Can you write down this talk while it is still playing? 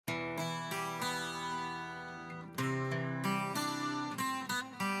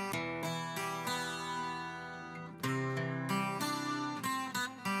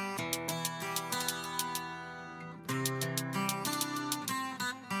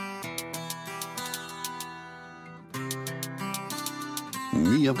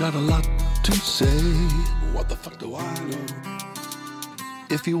Me, I've got a lot to say. What the fuck do I know?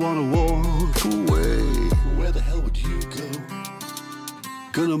 If you wanna walk away, where the hell would you go?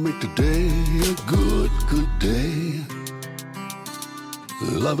 Gonna make today a good, good day.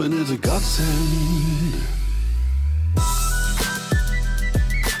 Loving is a godsend.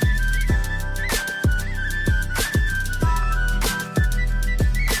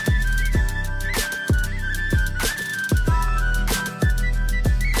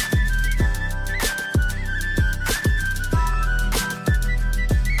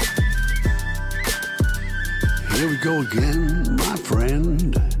 Here we go again, my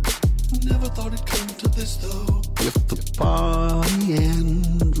friend. Never thought it'd come to this, though. If the party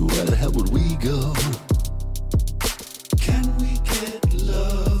ends, where the hell would we go? Can we get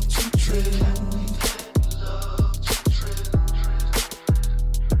love to trend?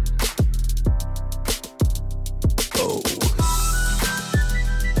 Oh,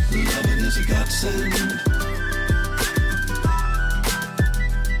 loving is a godsend.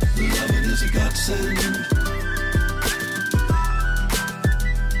 Loving is a godsend.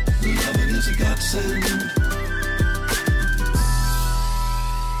 Loving is a godsend.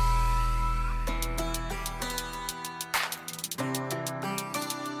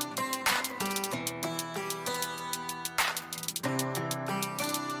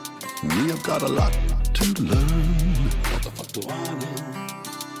 Me, I've got a lot to learn. What the fuck do I know?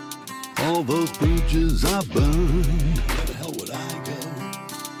 All those bridges I burned, where the hell would I go?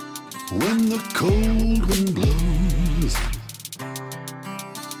 When the cold wind blows,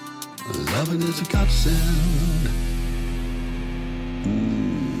 loving is a godsend.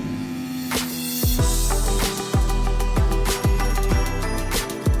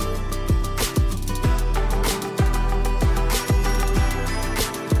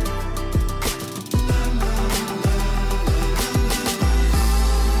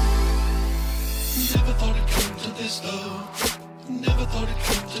 Never thought it'd come to this, though. Never thought it'd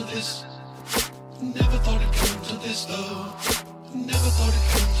come to this. Never thought it'd come to this, though. Never thought it'd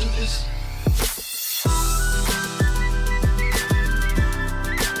come to this.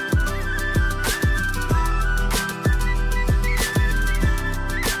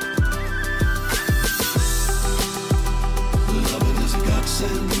 Loving is a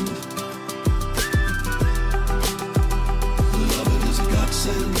godsend. Loving is a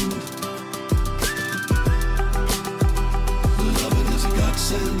godsend. Loving is a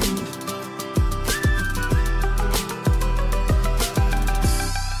godsend.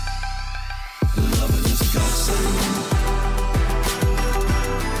 Loving is a godsend.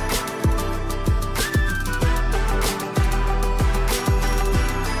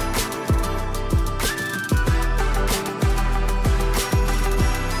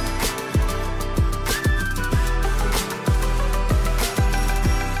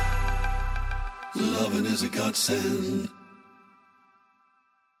 Loving is a godsend.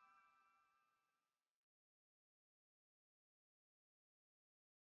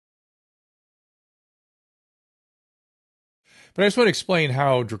 But I just want to explain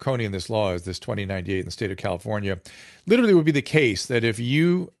how draconian this law is, this 2098 in the state of California. Literally would be the case that if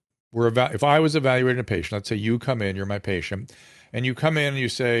you were, if I was evaluating a patient, let's say you come in, you're my patient, and you come in and you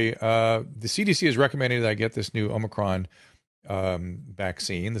say, the CDC is recommending that I get this new Omicron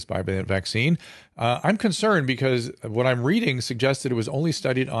vaccine, this bivalent vaccine. I'm concerned because what I'm reading suggests that it was only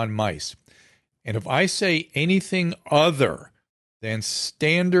studied on mice. And if I say anything other than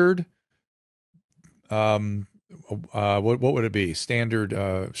standard, what would it be? Standard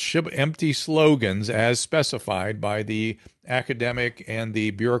empty slogans as specified by the academic and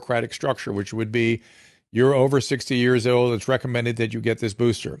the bureaucratic structure, which would be, you're over 60 years old, it's recommended that you get this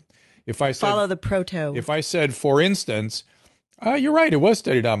booster. If I said, follow the proto. If I said, for instance, you're right, it was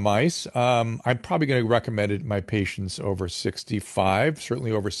studied on mice. I'm probably going to recommend it my patients over 65,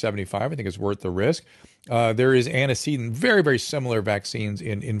 certainly over 75. I think it's worth the risk. There is antecedent, very, very similar vaccines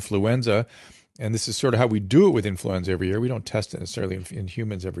in influenza. And this is sort of how we do it with influenza every year. We don't test it necessarily in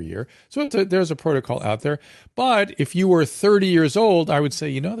humans every year. So there's a protocol out there. But if you were 30 years old, I would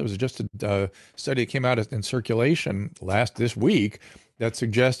say, there was just a study that came out in circulation this week that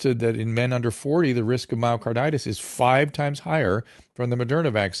suggested that in men under 40, the risk of myocarditis is 5 times higher from the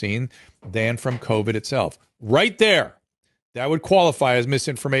Moderna vaccine than from COVID itself. Right there, that would qualify as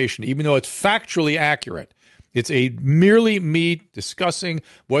misinformation, even though it's factually accurate. It's merely me discussing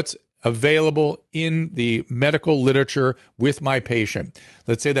what's available in the medical literature with my patient.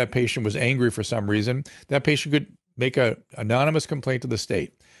 Let's say that patient was angry for some reason. That patient could make an anonymous complaint to the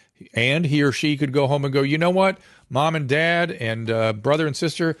state. And he or she could go home and go, you know what, mom and dad and brother and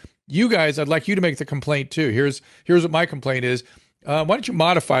sister, you guys, I'd like you to make the complaint too. Here's what my complaint is. Why don't you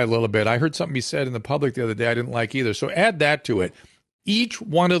modify a little bit? I heard something you said in the public the other day I didn't like either. So add that to it. Each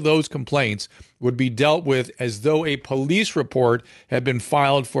one of those complaints would be dealt with as though a police report had been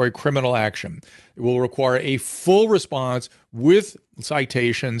filed for a criminal action. It will require a full response with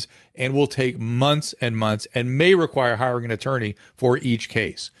citations and will take months and months and may require hiring an attorney for each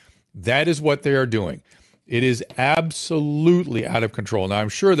case. That is what they are doing. It is absolutely out of control. Now, I'm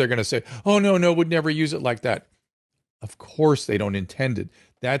sure they're going to say, oh, no, would never use it like that. Of course they don't intend it.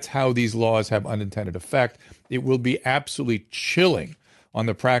 That's how these laws have unintended effect. It will be absolutely chilling on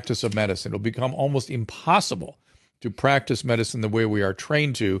the practice of medicine. It'll become almost impossible to practice medicine the way we are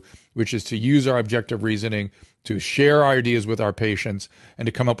trained to, which is to use our objective reasoning, to share our ideas with our patients, and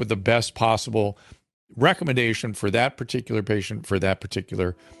to come up with the best possible recommendation for that particular patient, for that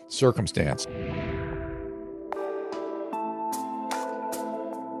particular circumstance.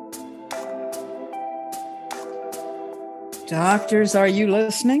 Doctors, are you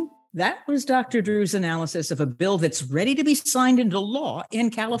listening? That was Dr. Drew's analysis of a bill that's ready to be signed into law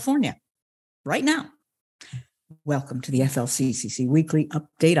in California right now. Welcome to the FLCCC Weekly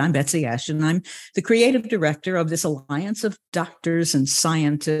Update. I'm Betsy Ashton. I'm the creative director of this alliance of doctors and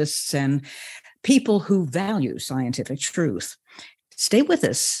scientists and people who value scientific truth. Stay with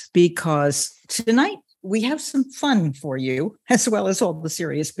us because tonight we have some fun for you as well as all the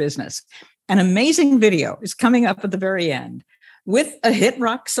serious business. An amazing video is coming up at the very end with a hit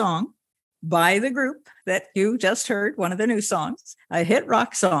rock song by the group that you just heard, one of their new songs, a hit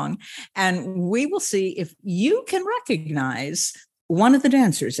rock song. And we will see if you can recognize one of the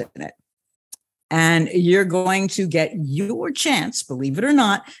dancers in it. And you're going to get your chance, believe it or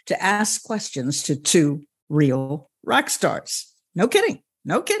not, to ask questions to two real rock stars. No kidding.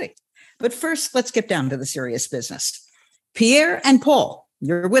 No kidding. But first, let's get down to the serious business. Pierre and Paul,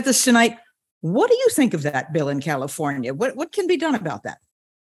 you're with us tonight. What do you think of that bill in California? What can be done about that?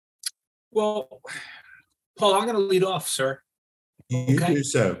 Well, Paul, I'm going to lead off, sir. You do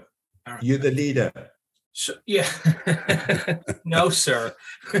so. Right. You're the leader. So, yeah. No, sir.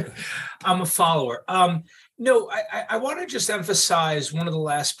 I'm a follower. No, I want to just emphasize one of the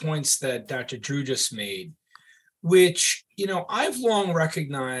last points that Dr. Drew just made, which, I've long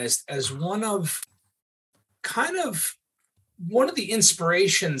recognized as one of the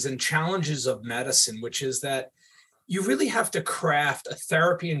inspirations and challenges of medicine, which is that you really have to craft a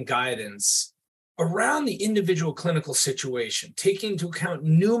therapy and guidance around the individual clinical situation, taking into account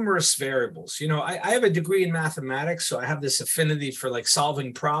numerous variables. I have a degree in mathematics, so I have this affinity for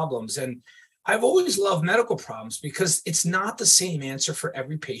solving problems. And I've always loved medical problems because it's not the same answer for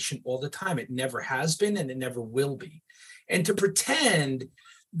every patient all the time. It never has been, and it never will be. And to pretend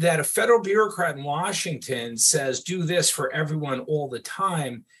that a federal bureaucrat in Washington says, do this for everyone all the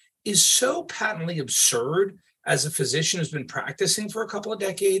time is so patently absurd. As a physician who's been practicing for a couple of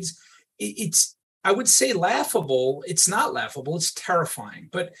decades, it's, I would say, laughable. It's not laughable, it's terrifying.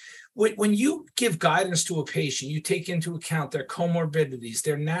 But when you give guidance to a patient, you take into account their comorbidities,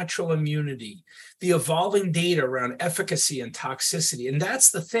 their natural immunity, the evolving data around efficacy and toxicity. And that's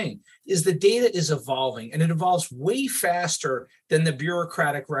the thing, is the data is evolving, and it evolves way faster than the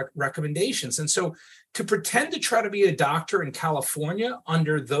bureaucratic recommendations. And so to pretend to try to be a doctor in California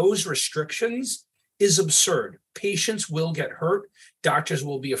under those restrictions is absurd. Patients will get hurt. Doctors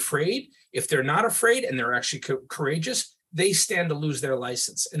will be afraid. If they're not afraid and they're actually courageous, they stand to lose their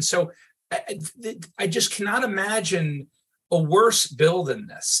license. And so I just cannot imagine a worse bill than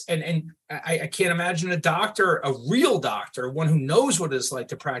this. And I can't imagine a doctor, a real doctor, one who knows what it's like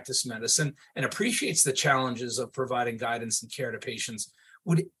to practice medicine and appreciates the challenges of providing guidance and care to patients,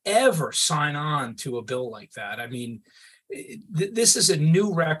 would ever sign on to a bill like that. I mean, this is a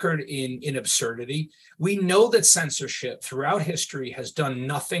new record in absurdity. We know that censorship throughout history has done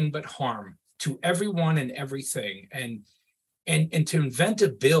nothing but harm to everyone and everything. And to invent a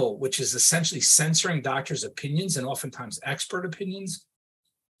bill which is essentially censoring doctors' opinions and oftentimes expert opinions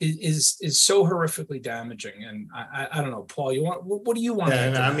is so horrifically damaging. And I don't know, Paul, what do you want?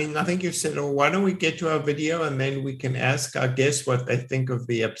 I think you said, why don't we get to our video and then we can ask our guests what they think of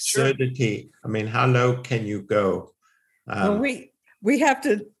the absurdity. Sure. How low can you go? Well, we have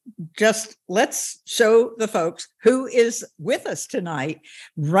to let's show the folks who is with us tonight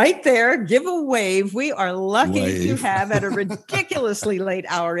right there. Give a wave. We are lucky to have at a ridiculously late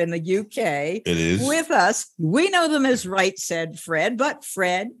hour in the UK. It is with us. We know them as Right Said Fred, but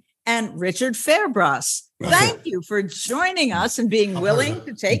Fred and Richard Fairbrass. Thank you for joining us and being willing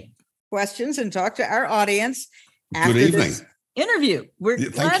to take questions and talk to our audience after this interview. We're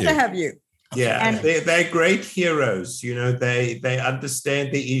glad to have you. Yeah, and they're great heroes. They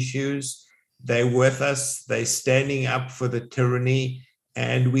understand the issues. They're with us. They're standing up for the tyranny.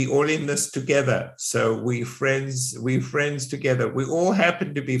 And we all in this together. So we friends together. We all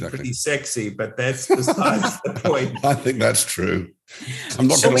happen to be pretty sexy, but that's besides the point. I think that's true. I'm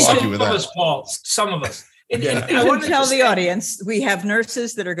not going to argue with that. Some of us, Paul. Some of us. And I want to tell the audience, we have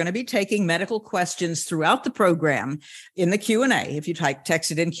nurses that are going to be taking medical questions throughout the program in the Q&A, if you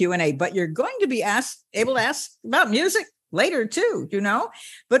text it in Q&A, but you're going to be able to ask about music later too,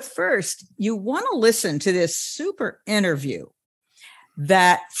 But first, you want to listen to this super interview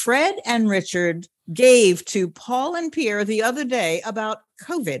that Fred and Richard gave to Paul and Pierre the other day about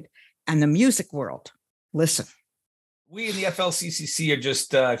COVID and the music world. Listen. We in the FLCCC are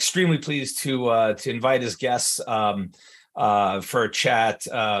just extremely pleased to invite as guests for a chat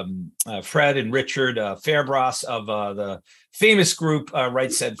Fred and Richard Fairbras of the famous group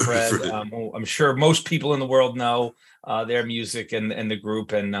Right Said Fred. I'm sure most people in the world know their music and the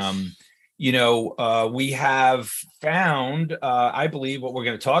group. And we have found, I believe, what we're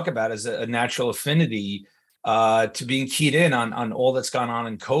going to talk about is a natural affinity to being keyed in on all that's gone on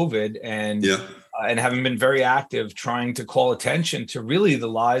in COVID and having been very active trying to call attention to really the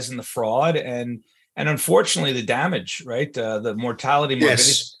lies and the fraud and unfortunately the damage, right? The mortality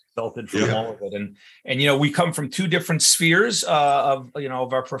resulted from all of it. And we come from two different spheres of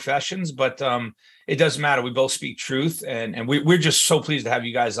our professions, but it doesn't matter. We both speak truth, and we're just so pleased to have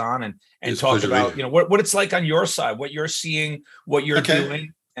you guys on and talk about what it's like on your side, what you're seeing, what you're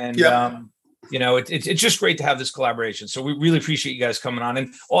doing, and it's just great to have this collaboration. So we really appreciate you guys coming on,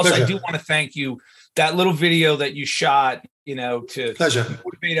 and also I do want to thank you. That little video that you shot, to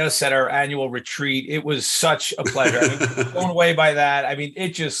motivate us at our annual retreat. It was such a pleasure. I mean, blown away by that. I mean, it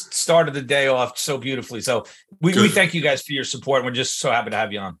just started the day off so beautifully. So we thank you guys for your support. And we're just so happy to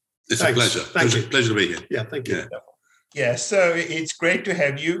have you on. It's a pleasure. Pleasure to be here. Yeah, thank you. Yeah, so it's great to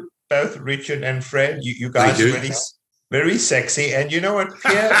have you, both Richard and Fred. You guys are really very sexy. And you know what,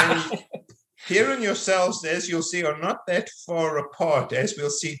 Pierre and yourselves, as you'll see, are not that far apart, as we'll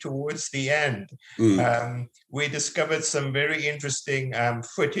see towards the end. We discovered some very interesting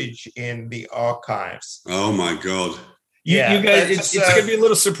footage in the archives. Oh, my God. Yeah, you guys, it's going to be a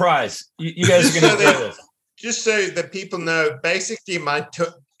little surprise. You guys are going to enjoy this. Just so that people know, basically my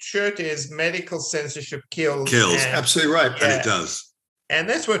shirt is medical censorship kills. Absolutely right. And it does. And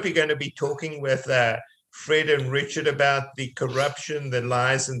that's what we're going to be talking with Fred and Richard about, the corruption, the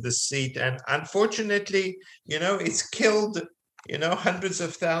lies and deceit. And unfortunately, it's killed, hundreds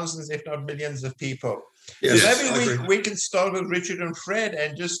of thousands, if not millions of people. Yes, so maybe we can start with Richard and Fred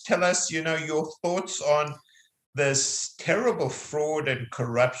and just tell us, your thoughts on this terrible fraud and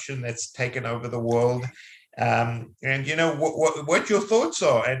corruption that's taken over the world. And, what your thoughts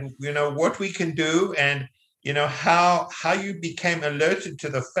are and, what we can do and, how you became alerted to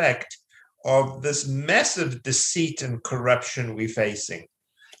the fact of this massive deceit and corruption we're facing.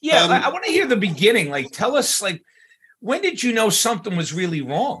 Yeah, I want to hear the beginning. Like, tell us, when did you know something was really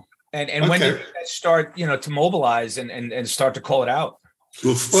wrong? And when did you guys start, to mobilize and start to call it out?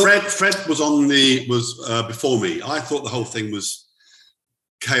 Well, Fred was before me. I thought the whole thing was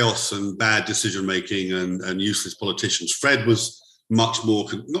chaos and bad decision-making and useless politicians. Fred was much more,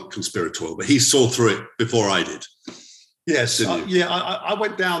 not conspiratorial, but he saw through it before I did. Yes, I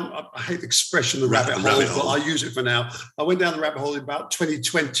went down, I hate the expression, the rabbit hole, but I use it for now. I went down the rabbit hole in about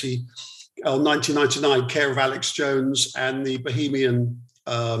 2020, 1999, care of Alex Jones and the Bohemian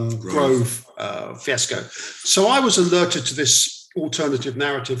Grove fiasco. So I was alerted to this alternative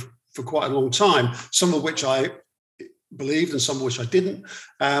narrative for quite a long time, some of which I believed and some of which I didn't,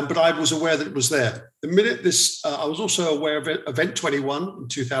 but I was aware that it was there. The minute I was also aware of Event 21 in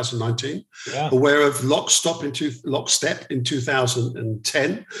 2019, aware of Lockstep in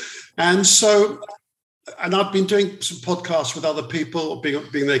 2010. And I've been doing some podcasts with other people,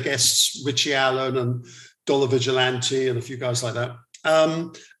 being their guests, Richie Allen and Dollar Vigilante and a few guys like that.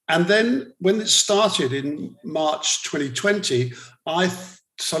 And then when it started in March 2020, I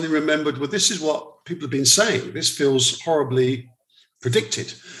suddenly remembered, well, this is what people have been saying. This feels horribly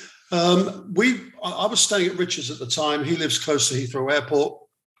predicted. I was staying at Richard's at the time. He lives close to Heathrow Airport.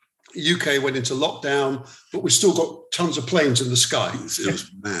 UK went into lockdown, but we still got tons of planes in the sky. It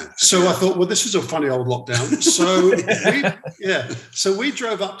was mad. So I thought, well, this is a funny old lockdown. So we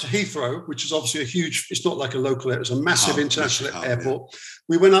drove up to Heathrow, which is obviously it's not like a local airport, it's a massive international airport.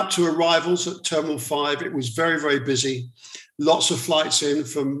 We went up to arrivals at Terminal 5. It was very, very busy. Lots of flights in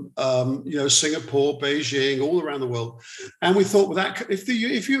from Singapore, Beijing, all around the world, and we thought, if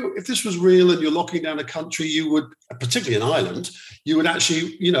this was real and you're locking down a country, you would, particularly an island, you would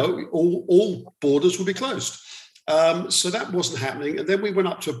actually, all borders would be closed. So that wasn't happening. And then we went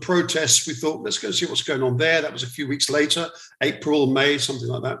up to a protest. We thought, let's go see what's going on there. That was a few weeks later, April, May, something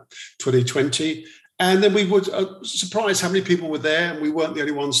like that, 2020. And then we were surprised how many people were there, and we weren't the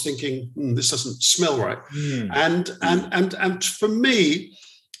only ones thinking, this doesn't smell right. And for me,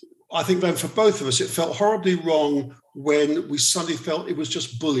 I think then for both of us, it felt horribly wrong when we suddenly felt it was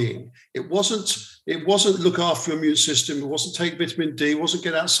just bullying. It wasn't look after your immune system. It wasn't take vitamin D. It wasn't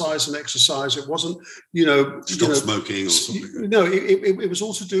get outside and exercise. It wasn't, stop smoking or something. No, it was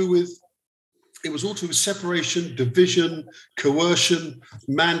all to do with. It was all to do with separation, division, coercion,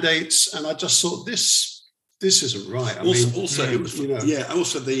 mandates, and I just thought this isn't right. Also,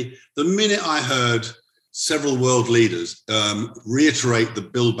 the minute I heard several world leaders reiterate the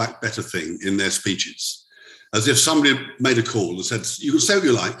Build Back Better thing in their speeches, as if somebody made a call and said, you can say what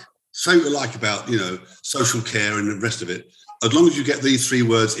you like about, social care and the rest of it. As long as you get these three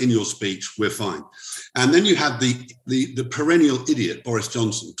words in your speech, we're fine. And then you had the perennial idiot, Boris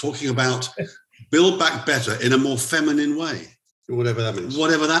Johnson, talking about Build Back Better in a more feminine way. Whatever that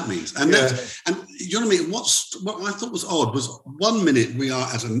means. And you know what I mean? What I thought was odd was 1 minute we are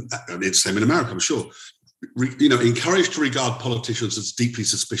it's the same in America, I'm sure, encouraged to regard politicians as deeply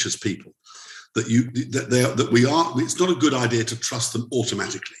suspicious people. It's not a good idea to trust them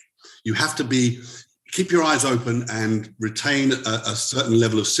automatically. You have to keep your eyes open and retain a certain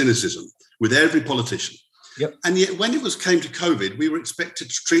level of cynicism with every politician. Yep. And yet when it came to COVID, we were expected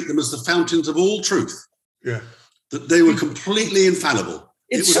to treat them as the fountains of all truth. Yeah. That they were completely infallible.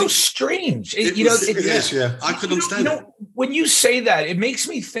 It's so strange. I could understand it. When you say that, it makes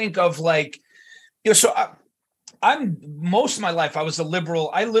me think of I'm most of my life, I was a liberal.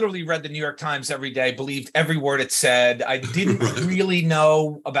 I literally read the New York Times every day, believed every word it said. I didn't really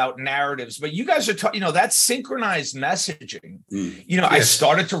know about narratives, but you guys are talking, that synchronized messaging, I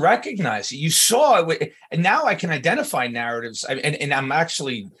started to recognize it. You saw it, and now I can identify narratives. And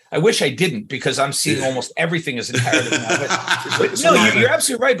I wish I didn't, because I'm seeing almost everything as a narrative now. But no, you're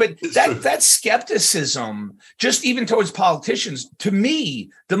absolutely right. But that skepticism, just even towards politicians, to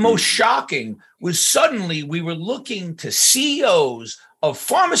me, the most shocking was suddenly we were looking to CEOs of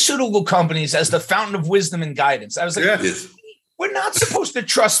pharmaceutical companies as the fountain of wisdom and guidance. I was like, we're not supposed to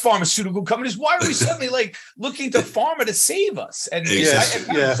trust pharmaceutical companies. Why are we suddenly looking to pharma to save us? And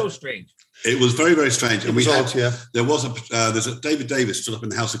it's so strange. It was very, very strange. And there's a David Davis stood up in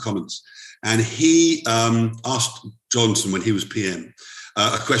the House of Commons, and he asked Johnson when he was PM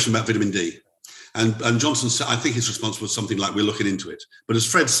a question about vitamin D. And Johnson said, I think his response was something like, we're looking into it. But as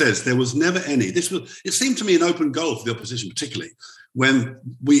Fred says, there was never any. It seemed to me an open goal for the opposition, particularly when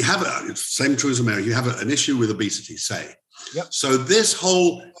we have same true as America, you have an issue with obesity, say. Yep. So this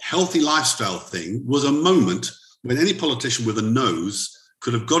whole healthy lifestyle thing was a moment when any politician with a nose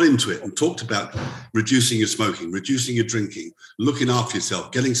could have got into it and talked about reducing your smoking, reducing your drinking, looking after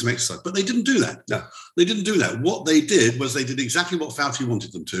yourself, getting some exercise. But they didn't do that. No, they didn't do that. What they did was they did exactly what Fauci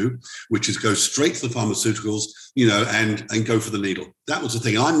wanted them to, which is go straight to the pharmaceuticals, and go for the needle. That was the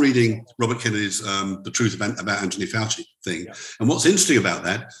thing. I'm reading Robert Kennedy's The Truth About Anthony Fauci thing. Yeah. And what's interesting about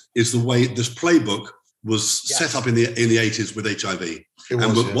that is the way this playbook was set up in the 80s with HIV.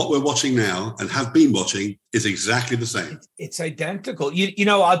 What we're watching now and have been watching is exactly the same. It's identical.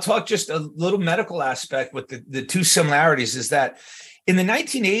 I'll talk just a little medical aspect with the two similarities is that in the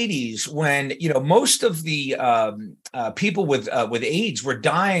 1980s, when most of the people with AIDS were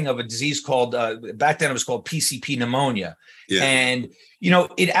dying of a disease called back then it was called PCP pneumonia, and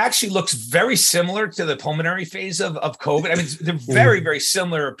it actually looks very similar to the pulmonary phase of COVID. I mean, they're very, very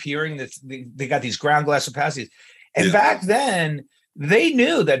similar appearing. That they got these ground glass opacities, and back then they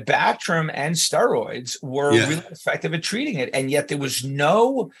knew that Bactrim and steroids were really effective at treating it, and yet there was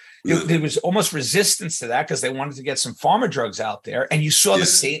there was almost resistance to that because they wanted to get some pharma drugs out there. And you saw the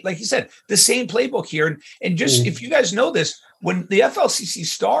same, like you said, the same playbook here. And just if you guys know this, when the FLCCC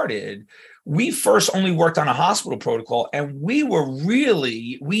started, we first only worked on a hospital protocol, and we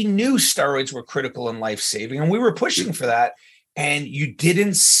knew steroids were critical and life-saving, and we were pushing for that. And you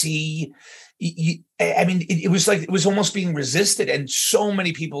didn't see. It was almost being resisted, and so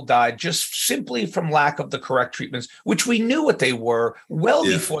many people died just simply from lack of the correct treatments, which we knew what they were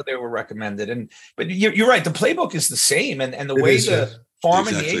before they were recommended. But you're right, the playbook is the same, and the way the pharma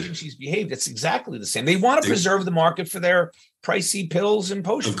and the agencies behaved, it's exactly the same. They want to preserve the market for their pricey pills and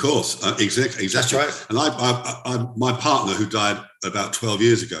potions. Of course, exactly. That's right. And I my partner, who died about 12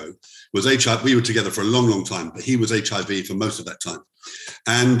 years ago, was HIV. We were together for a long, long time, but he was HIV for most of that time.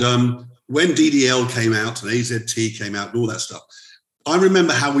 And when DDL came out and AZT came out and all that stuff, I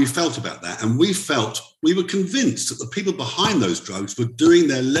remember how we felt about that. And we were convinced that the people behind those drugs were doing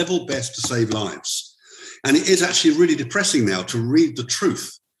their level best to save lives. And it is actually really depressing now to read the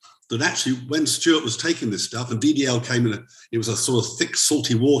truth that actually when Stuart was taking this stuff and DDL came in, it was a sort of thick,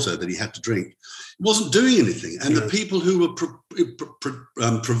 salty water that he had to drink. It wasn't doing anything. And the people who were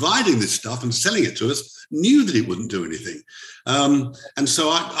providing this stuff and selling it to us knew that it wouldn't do anything. And so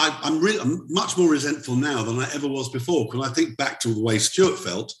I'm much more resentful now than I ever was before, because I think back to the way Stuart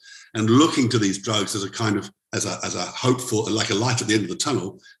felt and looking to these drugs as a kind of, as a hopeful, like a light at the end of the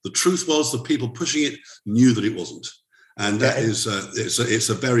tunnel. The truth was the people pushing it knew that it wasn't. And that is, it's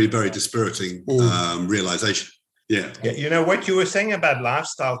a very, very dispiriting realization. Yeah. You know, what you were saying about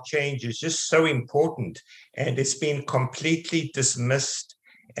lifestyle change is just so important, and it's been completely dismissed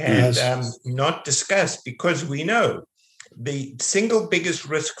and not discussed, because we know the single biggest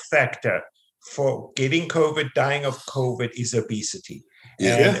risk factor for getting COVID, dying of COVID, is obesity.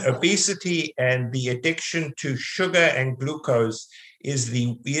 And obesity and the addiction to sugar and glucose is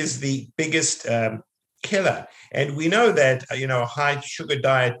the biggest killer. And we know that, you know, a high sugar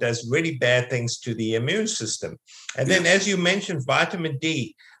diet does really bad things to the immune system. And then, as you mentioned, vitamin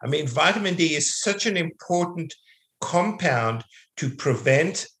D. I mean, vitamin D is such an important compound to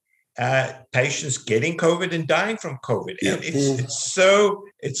prevent patients getting COVID and dying from COVID. And it's so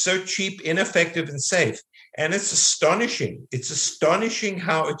cheap, ineffective, and safe. And it's astonishing. It's astonishing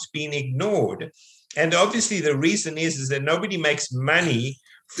how it's been ignored. And obviously the reason is that nobody makes money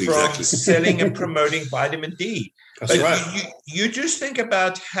from selling and promoting vitamin D. That's right. You just think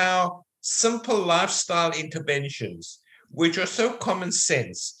about how simple lifestyle interventions, which are so common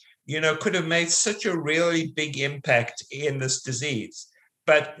sense, you know, could have made such a really big impact in this disease.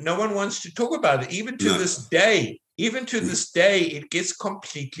 But no one wants to talk about it. Even to this day, it gets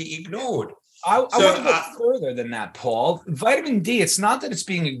completely ignored. I want to go further than that, Paul. Vitamin D, it's not that it's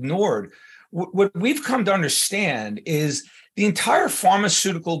being ignored. What we've come to understand is the entire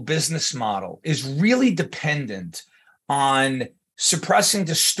pharmaceutical business model is really dependent on suppressing,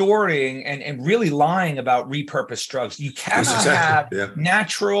 distorting, and really lying about repurposed drugs. You cannot have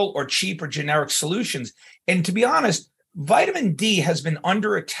natural or cheap or generic solutions. And to be honest, vitamin D has been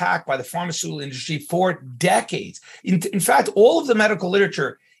under attack by the pharmaceutical industry for decades. In fact, all of the medical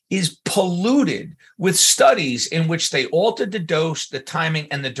literature is polluted with studies in which they altered the dose, the timing,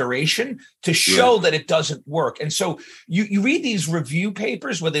 and the duration to show that it doesn't work. And so you read these review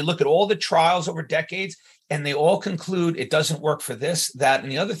papers where they look at all the trials over decades, and they all conclude it doesn't work for this, that, and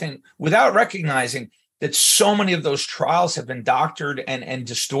the other thing, without recognizing that so many of those trials have been doctored and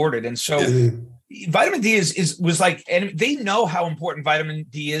distorted. And so vitamin D was like, and they know how important vitamin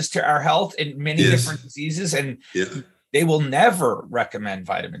D is to our health in many different diseases. And they will never recommend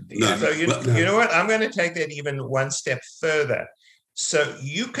vitamin D. No. So you know what? I'm going to take that even one step further. So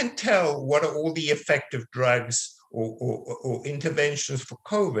you can tell what are all the effective drugs or interventions for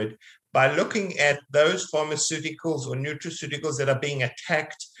COVID by looking at those pharmaceuticals or nutraceuticals that are being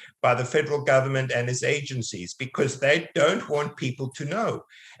attacked by the federal government and its agencies, because they don't want people to know.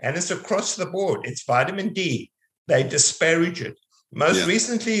 And it's across the board. It's vitamin D. They disparage it. Most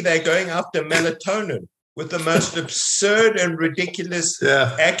recently, they're going after melatonin with the most absurd and ridiculous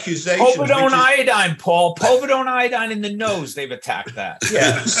accusations. Povidone iodine, Paul. Povidone iodine in the nose. They've attacked that.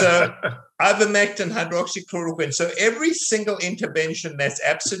 Yeah. So ivermectin, hydroxychloroquine. So every single intervention that's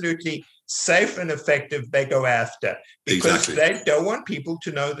absolutely safe and effective, they go after, because they don't want people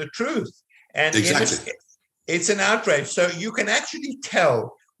to know the truth. And it's an outrage. So you can actually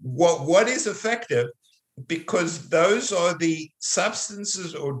tell what is effective, because those are the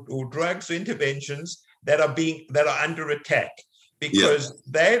substances or drugs or interventions that are under attack, because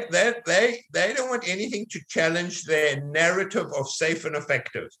they don't want anything to challenge their narrative of safe and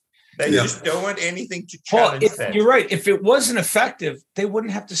effective. They just don't want anything to challenge that. You're right. If it wasn't effective, they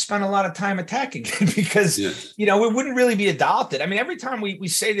wouldn't have to spend a lot of time attacking it, because you know, it wouldn't really be adopted. I mean, every time we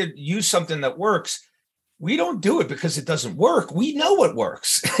say to use something that works, we don't do it because it doesn't work. We know what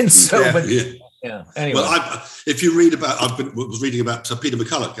works, and so anyway. Well, if you read about, was reading about Peter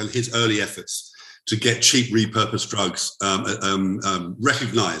McCulloch and his early efforts to get cheap repurposed drugs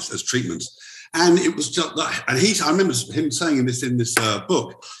recognized as treatments. And it was just like, and I remember him saying in this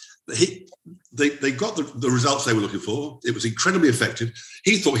book, that they got the results they were looking for. It was incredibly effective.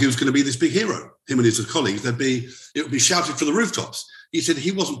 He thought he was going to be this big hero. Him and his colleagues, it would be shouted from the rooftops. He said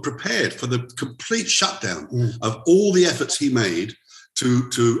he wasn't prepared for the complete shutdown of all the efforts he made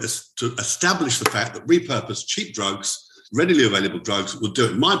to establish the fact that repurposed cheap drugs, readily available drugs, would do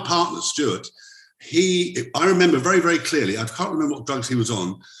it. My partner, Stuart, I remember very, very clearly, I can't remember what drugs he was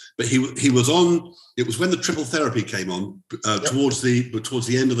on, but he was on, it was when the triple therapy came on towards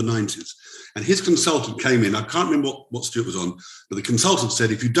the end of the 90s. And his consultant came in, I can't remember what Stuart was on, but the consultant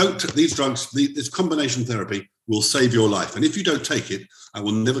said, if you don't take these drugs, this combination therapy will save your life. And if you don't take it, I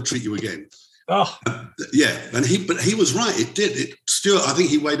will never treat you again. Oh, yeah. And he was right. It did. Stuart, I think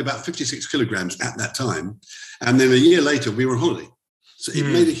he weighed about 56 kilograms at that time. And then a year later, we were on holiday. So it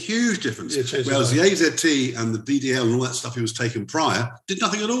made a huge difference. Whereas the AZT and the DDL and all that stuff he was taking prior did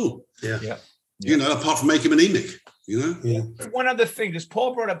nothing at all. Yeah. You know, apart from making him anemic, you know? Yeah. One other thing, because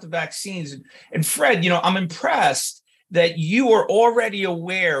Paul brought up the vaccines. And Fred, you know, I'm impressed that you were already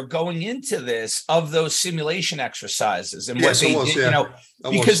aware going into this of those simulation exercises and what they did, you know,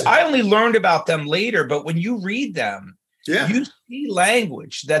 because I only learned about them later. But when you read them, you see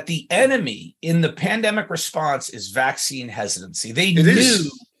language that the enemy in the pandemic response is vaccine hesitancy. They knew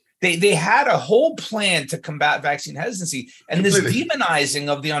they had a whole plan to combat vaccine hesitancy, and this demonizing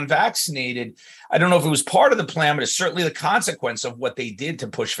of the unvaccinated. I don't know if it was part of the plan, but it's certainly the consequence of what they did to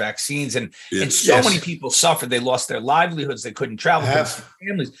push vaccines. And so many people suffered. They lost their livelihoods. They couldn't travel.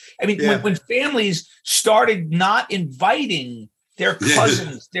 Families. I mean, when families started not inviting their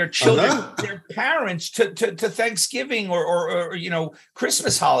cousins, their children, their parents to Thanksgiving or you know,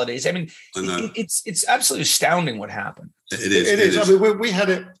 Christmas holidays. I mean, it's absolutely astounding what happened. It is. I mean, we had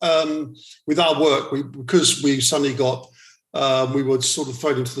it with our work because we suddenly got we were sort of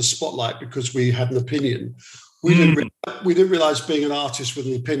thrown into the spotlight because we had an opinion. We didn't realize being an artist with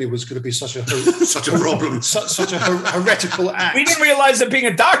an opinion was going to be such a problem, such a heretical act. We didn't realize that being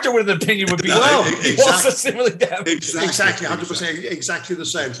a doctor with an opinion would be also similarly damaging. Exactly, 100%, exactly the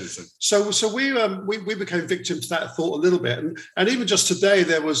same. So we became victims to that thought a little bit, and even just today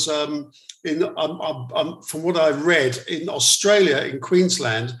there was from what I read in Australia, in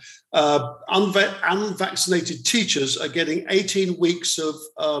Queensland, unvaccinated teachers are getting 18 weeks of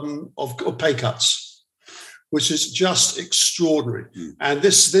pay cuts, which is just extraordinary. And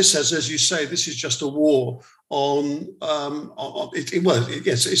this has, as you say, this is just a war on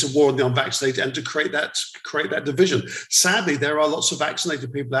it's a war on the unvaccinated and to create that division. Sadly, there are lots of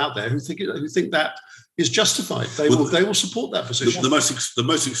vaccinated people out there who think that is justified. They will support that position. The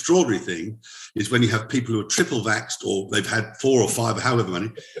most extraordinary thing is when you have people who are triple vaxxed or they've had 4 or 5 or however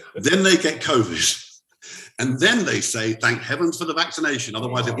many, then they get COVID. And then they say, thank heavens for the vaccination.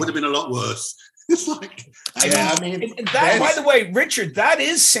 Otherwise, it would have been a lot worse. It's like, I mean, that, by the way, Richard, that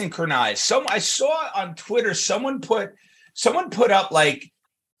is synchronized. I saw on Twitter, someone put up like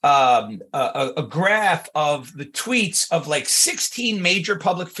a graph of the tweets of like 16 major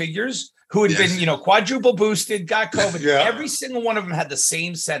public figures who had been, you know, quadruple boosted, got COVID. Every single one of them had the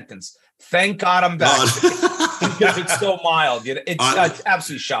same sentence. Thank God I'm back. Because it's so mild. It's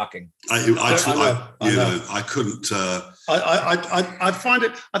absolutely shocking. I couldn't. I find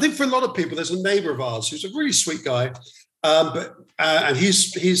it. I think for a lot of people, there's a neighbor of ours who's a really sweet guy, and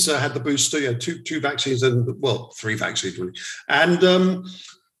he's had the booster, you know, two vaccines and 3 vaccines really, and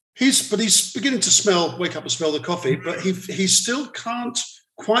he's beginning to wake up and smell the coffee, but he still can't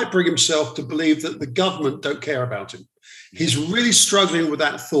quite bring himself to believe that the government don't care about him. He's really struggling with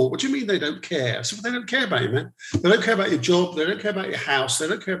that thought. What do you mean they don't care? So they don't care about you, man. They don't care about your job. They don't care about your house. They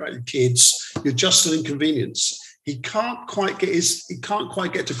don't care about your kids. You're just an inconvenience. He can't quite get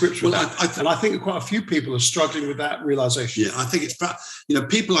to grips with that. And I think quite a few people are struggling with that realization. Yeah, I think it's, you know,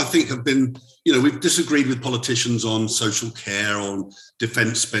 people I think have been, you know, we've disagreed with politicians on social care, on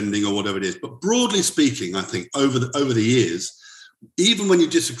defense spending or whatever it is. But broadly speaking, I think over the years, even when you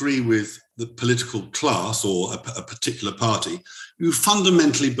disagree with the political class or a particular party, you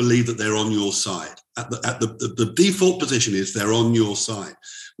fundamentally believe that they're on your side. The default position is they're on your side.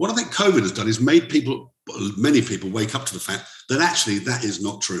 What I think COVID has done is made many people wake up to the fact that actually that is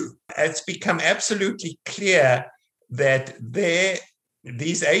not true. It's become absolutely clear that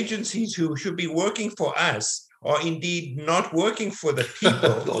these agencies who should be working for us are indeed not working for the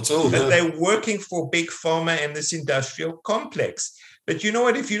people, but they're working for big pharma and this industrial complex. But you know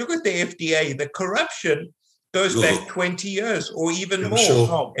what? If you look at the FDA, the corruption goes back 20 years or even more.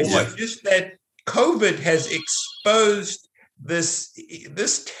 Sure. It's just that COVID has exposed this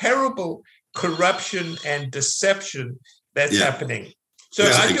terrible corruption and deception that's happening. So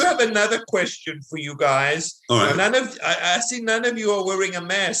I do have another question for you guys. All right. I see none of you are wearing a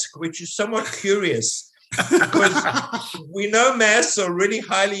mask, which is somewhat curious. Because we know masks are really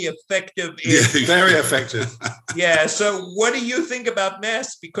highly effective. Very effective. Yeah. So what do you think about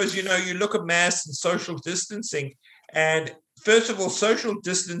masks? Because, you know, you look at masks and social distancing. And first of all, social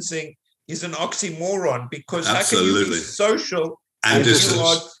distancing is an oxymoron because how can you be social and you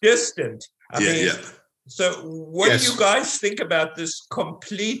are distant? So what do you guys think about this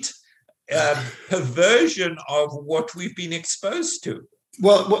complete perversion of what we've been exposed to?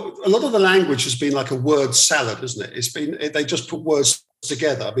 Well, a lot of the language has been like a word salad, isn't it? They just put words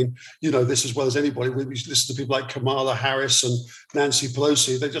together. I mean, you know this as well as anybody. We listen to people like Kamala Harris and Nancy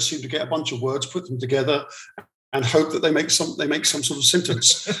Pelosi. They just seem to get a bunch of words, put them together, and hope that they make some sort of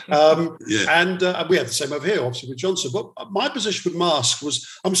sentence. And we had the same over here, obviously, with Johnson. But my position with masks was,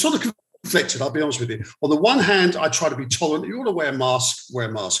 I'm sort of conflicted, I'll be honest with you. On the one hand, I try to be tolerant. You want to wear a mask, wear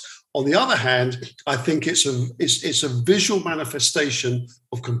a mask. On the other hand, I think it's a visual manifestation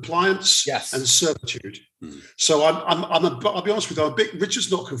of compliance and servitude. So I'll be honest with you, Richard's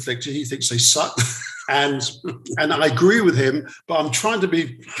not conflicted. He thinks they suck. And I agree with him, but I'm trying to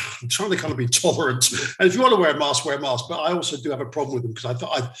kind of be tolerant. And if you want to wear a mask, wear a mask. But I also do have a problem with them because I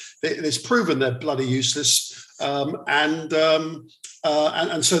thought it's proven they're bloody useless. And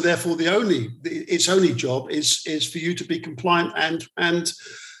so therefore its only job is for you to be compliant and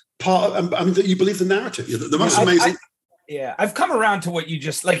that you believe the narrative. The most amazing. I've come around to what you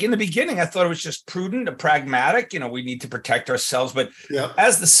just, like in the beginning, I thought it was just prudent and pragmatic. We need to protect ourselves. But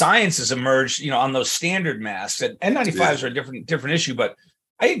as the science has emerged, on those standard masks, and N95s are a different issue. But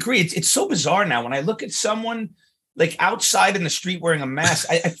I agree. It's so bizarre now. When I look at someone like outside in the street wearing a mask,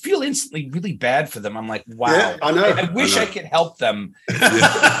 I feel instantly really bad for them. I'm like, wow, yeah, I know. I wish I could help them.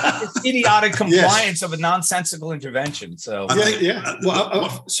 It's idiotic compliance of a nonsensical intervention. So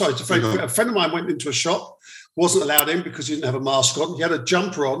Well, sorry, a friend of mine went into a shop, wasn't allowed in because he didn't have a mask on. He had a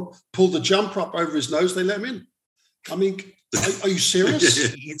jumper on, pulled the jumper up over his nose. They let him in. I mean, are you serious?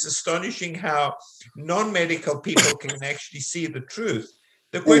 It's astonishing how non-medical people can actually see the truth.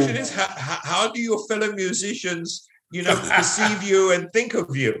 The question is, how do your fellow musicians, perceive you and think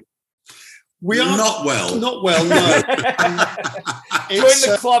of you? We are not well. Not well, no. Join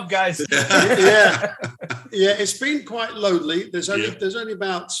the club, guys. Yeah, it's been quite lonely. There's only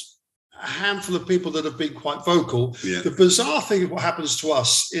about a handful of people that have been quite vocal. Yeah. The bizarre thing of what happens to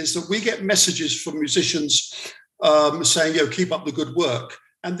us is that we get messages from musicians saying, keep up the good work.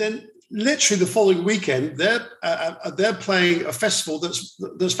 And then literally the following weekend, they're playing a festival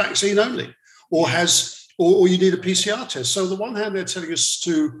that's vaccine only or you need a PCR test. So on the one hand, they're telling us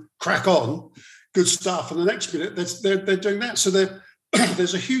to crack on, good stuff. And the next minute, they're doing that. So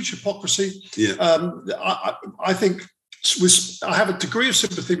there's a huge hypocrisy. Yeah. I think I have a degree of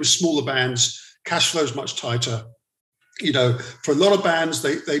sympathy with smaller bands. Cash flow is much tighter. For a lot of bands,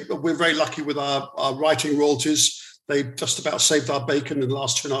 we're very lucky with our writing royalties. They just about saved our bacon in the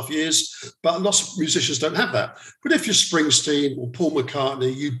last 2.5 years, but lots of musicians don't have that. But if you're Springsteen or Paul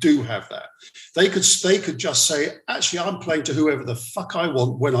McCartney, you do have that. They could just say, actually, I'm playing to whoever the fuck I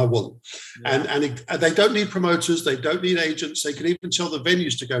want when I want. Yeah. And they don't need promoters. They don't need agents. They can even tell the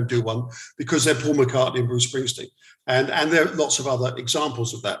venues to go and do one because they're Paul McCartney and Bruce Springsteen. And there are lots of other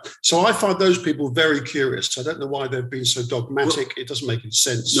examples of that. So I find those people very curious. I don't know why they've been so dogmatic. Well, it doesn't make any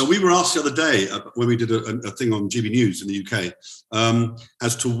sense. No, we were asked the other day when we did a thing on GB News in the UK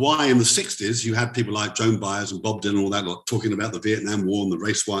as to why in the 60s you had people like Joan Baez and Bob Dylan and all that lot talking about the Vietnam War and the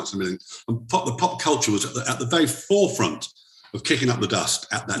race riots and everything. And the pop culture was at the very forefront of kicking up the dust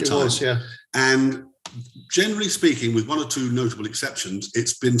at that time. Was, yeah. And generally speaking, with one or two notable exceptions,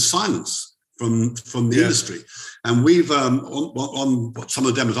 it's been silence from the industry. And we've on some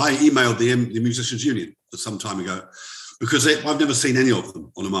of the demos, I emailed the Musicians Union some time ago because I've never seen any of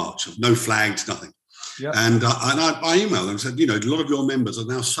them on a march, no flags, nothing. Yep. And I emailed them and said, a lot of your members are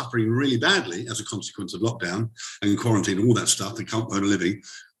now suffering really badly as a consequence of lockdown and quarantine and all that stuff. They can't earn a living.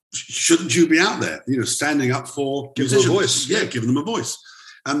 Shouldn't you be out there, standing up for give them a voice? Yeah, giving them a voice.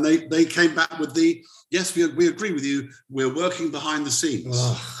 And they came back with yes, we agree with you. We're working behind the scenes.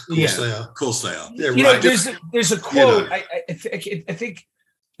 Oh, of course they are. Of course they are. Yeah, right. There's a quote. I think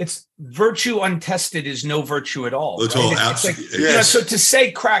it's virtue untested is no virtue at all. At all, absolutely. So to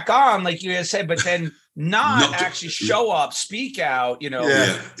say crack on, like you said, but then not actually show up, speak out.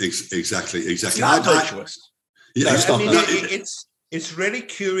 Yeah, exactly. It's not virtuous. It's really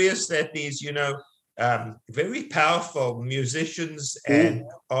curious that these, very powerful musicians and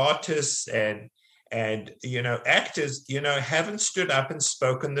artists and actors, haven't stood up and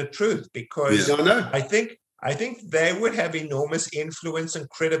spoken the truth because I think they would have enormous influence and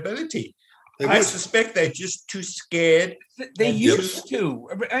credibility. I suspect they're just too scared. They used to.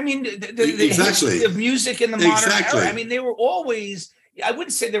 I mean, the history of music in the modern era. I mean, they were always. I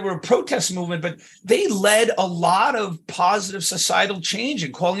wouldn't say they were a protest movement, but they led a lot of positive societal change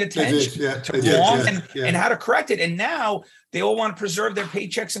and calling attention to wrong and how to correct it. And now they all want to preserve their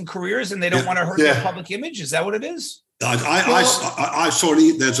paychecks and careers, and they don't want to hurt their public image. Is that what it is? I saw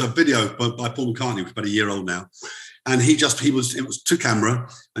there's a video by Paul McCartney, about a year old now, and it was to camera,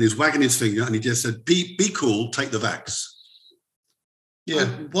 and he was wagging his finger, and he just said, "Be cool, take the vax." Yeah.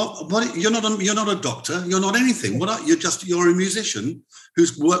 What? You're not a doctor. You're not anything. You're a musician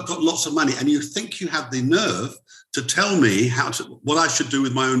who's got lots of money, and you think you have the nerve to tell me what I should do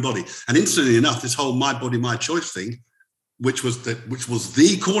with my own body. And interestingly enough, this whole "my body, my choice" thing, which was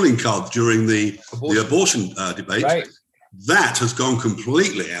the calling card during the abortion debate, right, that has gone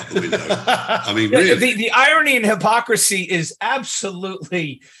completely out the window. I mean, really. The irony and hypocrisy is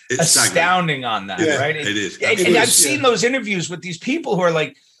absolutely astounding on that, right? It is. And I've seen those interviews with these people who are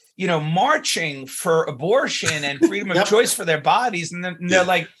like, marching for abortion and freedom of choice for their bodies. And then they're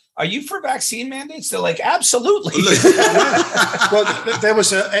like, are you for vaccine mandates? They're like, absolutely. Well, there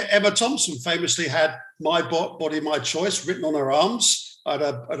was Emma Thompson famously had "My Body, My Choice" written on her arms at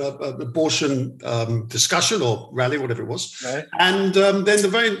an abortion discussion or rally, whatever it was. Right. And then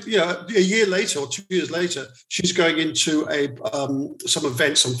a year later or 2 years later, she's going into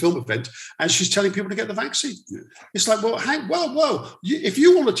some film event, and she's telling people to get the vaccine. It's like, well, if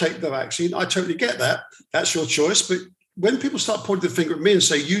you want to take the vaccine, I totally get that. That's your choice. But when people start pointing the finger at me and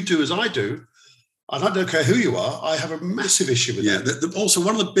say, "You do as I do," and I don't care who you are, I have a massive issue with that. Also,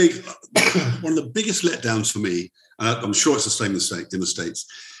 one of the biggest letdowns for me, and I'm sure it's the same in the States,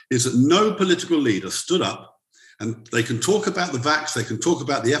 is that no political leader stood up, and they can talk about the vax, they can talk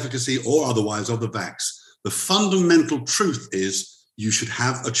about the efficacy or otherwise of the vax. The fundamental truth is you should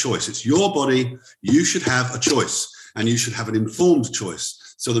have a choice. It's your body. You should have a choice, and you should have an informed choice.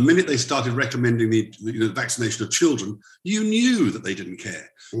 So the minute they started recommending the vaccination of children, you knew that they didn't care.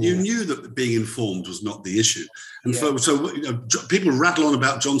 You knew that being informed was not the issue. And so people rattle on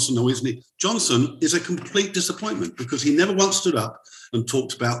about Johnson, isn't he? Johnson is a complete disappointment because he never once stood up and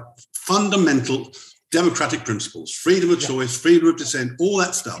talked about fundamental democratic principles, freedom of choice, freedom of dissent, all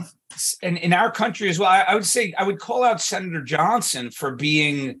that stuff. And in our country as well, I would call out Senator Johnson for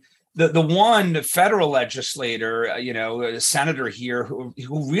being the one federal legislator, a senator here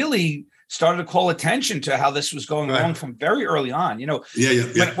who really started to call attention to how this was going wrong from very early on.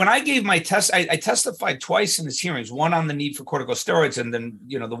 When I gave my test, I testified twice in his hearings, one on the need for corticosteroids and then,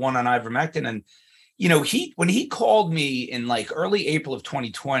 the one on ivermectin. And, when he called me in like early April of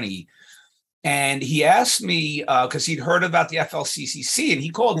 2020, and he asked me, because he'd heard about the FLCCC, and he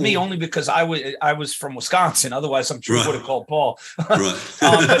called me only because I was from Wisconsin. Otherwise, I'm sure he would have called Paul.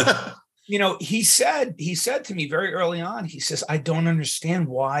 But, he said to me very early on, he says, "I don't understand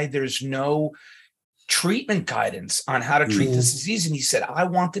why there's no treatment guidance on how to treat this disease." And he said, "I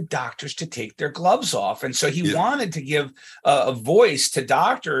want the doctors to take their gloves off." And so he wanted to give a voice to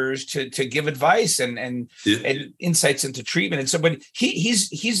doctors to give advice and insights into treatment. And so, but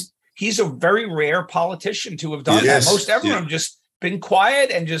he's a very rare politician to have done that. Most everyone have just been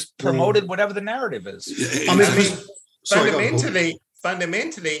quiet and just promoted whatever the narrative is.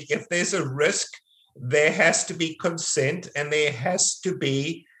 Fundamentally, if there's a risk, there has to be consent, and there has to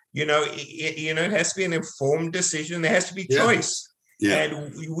be, it has to be an informed decision. There has to be choice. Yeah.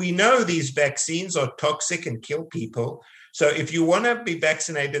 And we know these vaccines are toxic and kill people. So if you want to be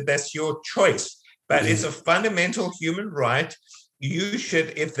vaccinated, that's your choice. But it's a fundamental human right. You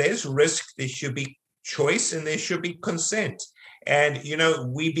should, if there's risk, there should be choice and there should be consent. And,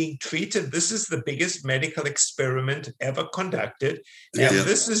 we being treated, this is the biggest medical experiment ever conducted. And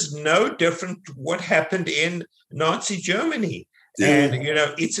this is no different to what happened in Nazi Germany. And,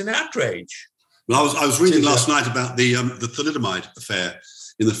 it's an outrage. Well, I was reading last night about the thalidomide affair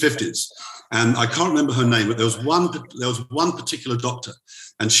in the 50s. And I can't remember her name, but there was one particular doctor,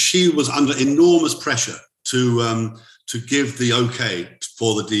 and she was under enormous pressure to give the okay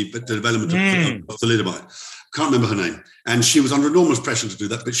for the development of thalidomide. Can't remember her name. And she was under enormous pressure to do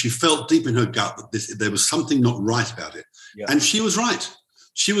that, but she felt deep in her gut that there was something not right about it. Yeah. And she was right.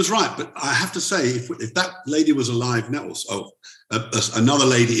 She was right. But I have to say, if that lady was alive now, another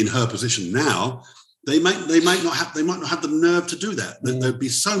lady in her position now, they might not have the nerve to do that. There'd be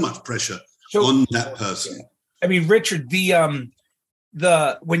so much pressure on that person. I mean, Richard,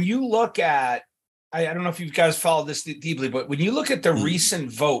 when you look at, I don't know if you guys follow this deeply, but when you look at the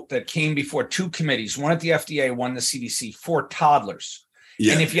recent vote that came before two committees, one at the FDA, one the CDC, for toddlers,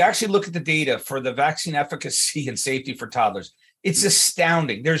 and if you actually look at the data for the vaccine efficacy and safety for toddlers, it's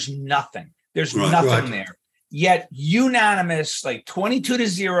astounding. There's nothing. There's nothing there. Yet unanimous, like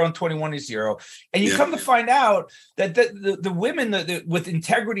 22-0 and 21-0. And you come to find out that the women with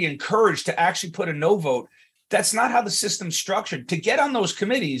integrity and courage to actually put a no vote, that's not how the system's structured. To get on those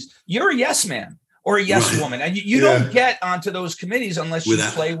committees, you're a yes man. or a yes woman. And you don't get onto those committees unless you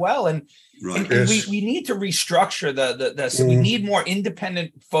play well. And we need to restructure this. We need more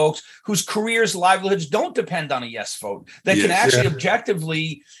independent folks whose careers, livelihoods don't depend on a yes vote, that can actually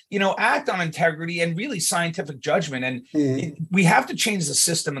objectively, act on integrity and really scientific judgment. And we have to change the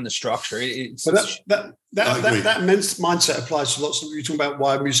system and the structure. That mindset applies to lots of, you're talking about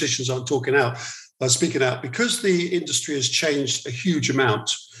why musicians aren't speaking out, because the industry has changed a huge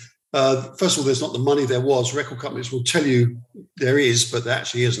amount. First of all, there's not the money there was. Record companies will tell you there is, but there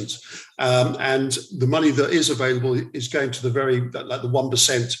actually isn't. And the money that is available is going to the the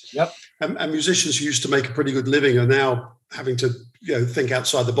 1%. Yep. And musicians who used to make a pretty good living are now having to think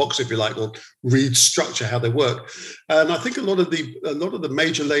outside the box, if you like, or restructure how they work. And I think a lot of the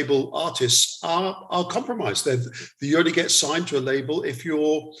major label artists are compromised. You only get signed to a label if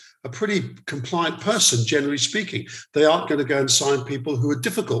you're a pretty compliant person, generally speaking. They aren't going to go and sign people who are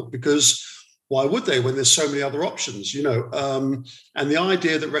difficult, because why would they when there's so many other options, And the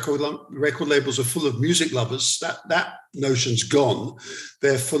idea that record labels are full of music lovers, that notion's gone.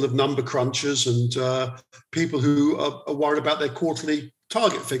 They're full of number crunchers and people who are worried about their quarterly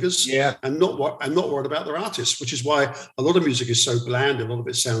target figures, and not worried about their artists, which is why a lot of music is so bland. A lot of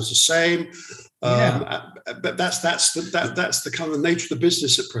it sounds the same. But that's the kind of nature of the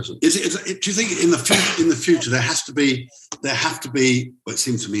business at present. Do you think in the future there has to be? Well, it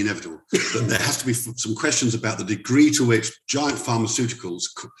seems to me inevitable, but there has to be some questions about the degree to which giant pharmaceuticals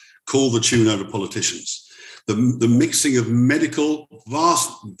call the tune over politicians. The mixing of medical,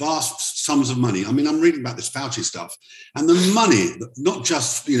 vast sums of money. I mean, I'm reading about this Fauci stuff, and the money, not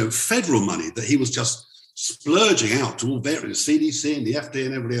just federal money, that he was just splurging out to all various CDC and the FDA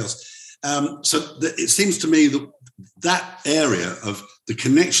and everybody else. It seems to me that area of the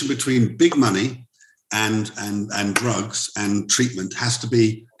connection between big money and drugs and treatment has to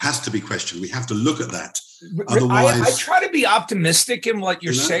be questioned. We have to look at that. Otherwise, I try to be optimistic in what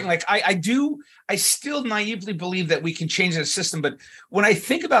you're saying. Like I still naively believe that we can change the system. But when I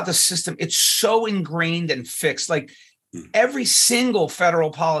think about the system, it's so ingrained and fixed. Like every single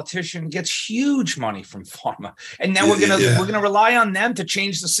federal politician gets huge money from pharma, and now we're gonna rely on them to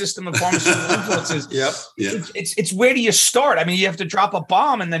change the system of pharmaceutical influences. It's where do you start? I mean, you have to drop a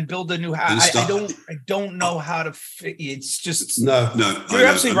bomb and then build a new house. I don't know how to. It's just no. You're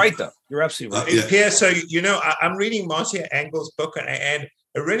absolutely right, though. You're absolutely right, Pierre. So I'm reading Marcia Engel's book, and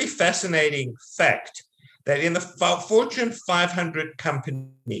a really fascinating fact that in the Fortune 500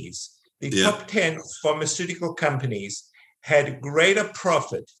 companies, the top 10 pharmaceutical companies had greater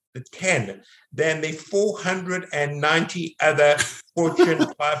profit, the 10, than the 490 other Fortune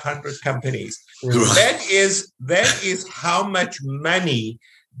 500 companies. That is how much money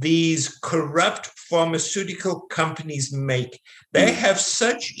these corrupt pharmaceutical companies make. They have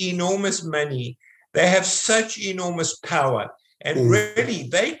such enormous money. They have such enormous power. And really,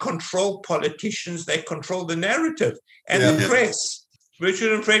 they control politicians. They control the narrative and the press.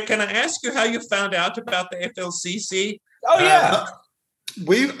 Richard and Fred, can I ask you how you found out about the FLCCC? Oh, yeah.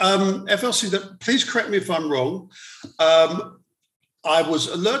 FLCCC, please correct me if I'm wrong. I was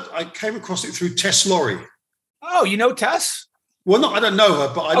alert. I came across it through Tess Laurie. Oh, you know Tess? Well, no, I don't know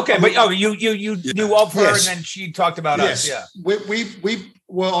her, but you knew of her, and then she talked about us. Yeah, we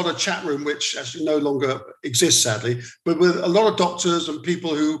were on a chat room, which actually no longer exists, sadly, but with a lot of doctors and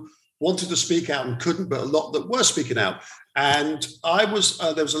people who wanted to speak out and couldn't, but a lot that were speaking out. And I was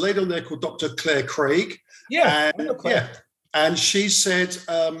there was a lady on there called Dr. Claire Craig. And she said,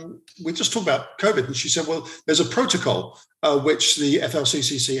 we just talked about COVID, and she said, well, there's a protocol which the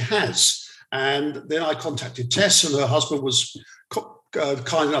FLCCC has. And then I contacted Tess, and her husband was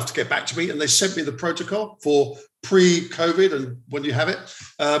kind enough to get back to me, and they sent me the protocol for pre-COVID and when you have it,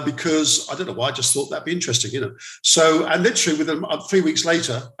 because I don't know why, I just thought that'd be interesting, So, and literally within 3 weeks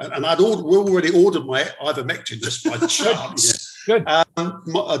later, and we already ordered my ivermectin just by chance. Good.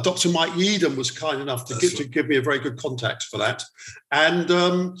 Dr. Mike Yeadon was kind enough to give me a very good contact for that. And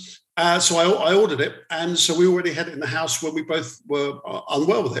so I ordered it. And so we already had it in the house when we both were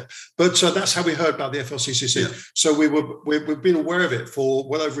unwell with it. But that's how we heard about the FLCCC. Yeah. So we've been aware of it for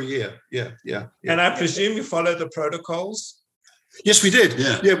well over a year. Yeah. And I presume you followed the protocols? Yes, we did.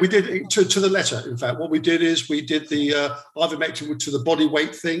 Yeah, we did to the letter. In fact, what we did is we did the ivermectin to the body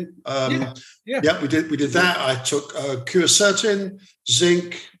weight thing. We did that. I took quercetin,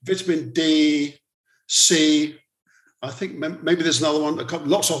 zinc, vitamin D, C. I think maybe there's another one.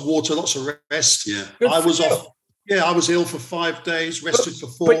 Lots of water, lots of rest. Yeah, I was off. Yeah, I was ill for 5 days, rested for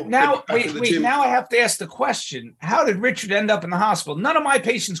 4. But now, wait. Now I have to ask the question: how did Richard end up in the hospital? None of my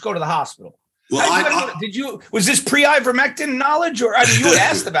patients go to the hospital. Well, was this pre-ivermectin knowledge, or I mean, you had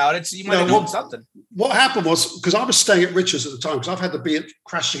asked about it, so you might have known something. What happened was, because I was staying at Richard's at the time, because I've had to be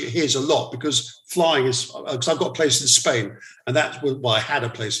crashing at his a lot, because flying is, because I've got a place in Spain, and that's well, I had a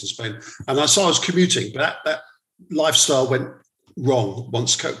place in Spain, and I was commuting, but that lifestyle went wrong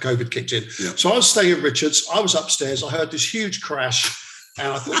once COVID kicked in. Yeah. So I was staying at Richard's. I was upstairs. I heard this huge crash. And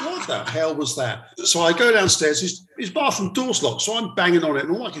I thought, what the hell was that? So I go downstairs, his bathroom door's locked. So I'm banging on it,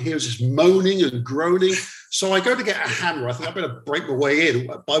 and all I can hear is this moaning and groaning. So I go to get a hammer. I think I better break my way in,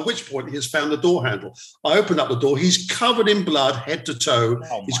 by which point he has found the door handle. I open up the door. He's covered in blood, head to toe.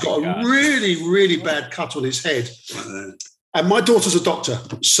 He's got a really, really bad cut on his head. And my daughter's a doctor.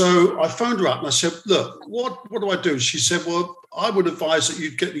 So I phoned her up and I said, look, what do I do? She said, well, I would advise that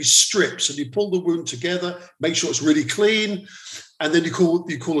you get these strips and you pull the wound together, make sure it's really clean, and then you call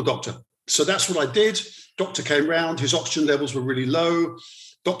a doctor. So that's what I did. Doctor came round. His oxygen levels were really low.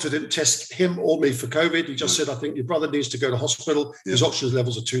 Doctor didn't test him or me for COVID. He just said, I think your brother needs to go to hospital. His oxygen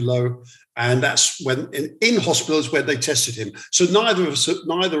levels are too low. And that's when in hospital is where they tested him. So neither of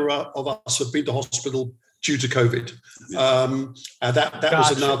us have been to hospital due to COVID. And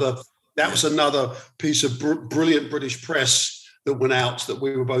that was another piece of brilliant British press that went out that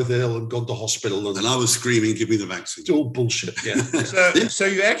we were both ill and gone to hospital. And I was screaming, give me the vaccine. It's all bullshit, yeah. So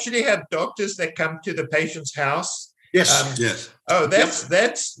you actually have doctors that come to the patient's house? Yes. Yes. Oh,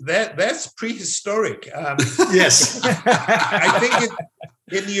 that's prehistoric. Yes. I think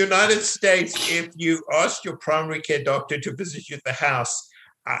in the United States, if you ask your primary care doctor to visit you at the house,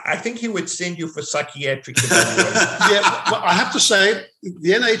 I think he would send you for psychiatric evaluation. Yeah, well, I have to say,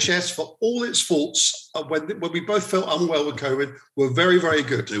 the NHS, for all its faults, when we both felt unwell with COVID, were very, very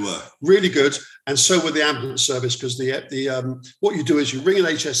good. They were really good, and so were the ambulance service. Because what you do is you ring an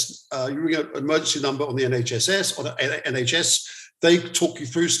emergency number on the NHS or the NHS. They talk you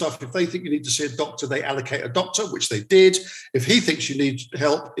through stuff. If they think you need to see a doctor, they allocate a doctor, which they did. If he thinks you need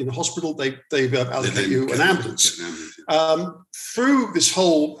help in the hospital, they allocate you an ambulance. Through this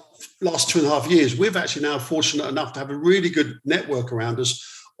whole last 2.5 years, we've actually now fortunate enough to have a really good network around us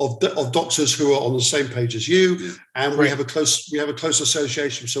of doctors who are on the same page as you, and we have a close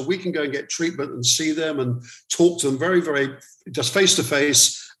association, so we can go and get treatment and see them and talk to them very, very just face to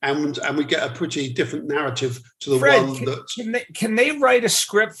face. And we get a pretty different narrative to the Fred, one that can they write a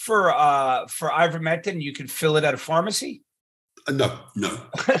script for ivermectin? You can fill it at a pharmacy. No.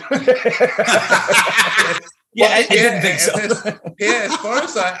 I didn't think so. As far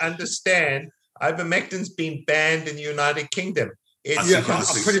as I understand, ivermectin's been banned in the United Kingdom.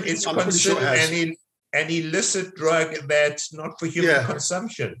 It's considered an illicit drug that's not for human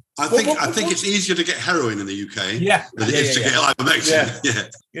consumption. I think it's easier to get heroin in the UK than it is to get ivermectin. Yeah.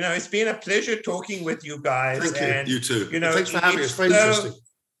 You know, it's been a pleasure talking with you guys. Thank you. You too. You know, thanks for having us. Very interesting.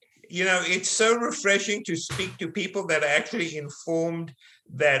 You know, it's so refreshing to speak to people that are actually informed,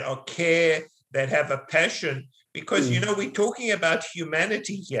 that are care, that have a passion, because, you know, we're talking about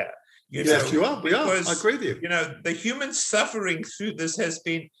humanity here. Yes, you are. We are. I agree with you. You know, the human suffering through this has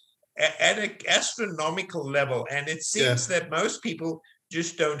been at an astronomical level, and it seems that most people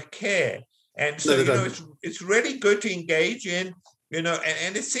just don't care. And so, it's really good to engage in, you know,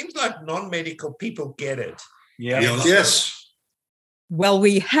 and it seems like non-medical people get it. Yeah. Yes. Well,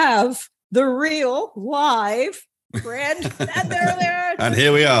 we have the real live Fred, and there. And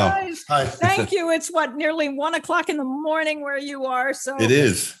here we are. Hi. Thank you. It's nearly 1:00 in the morning where you are. So it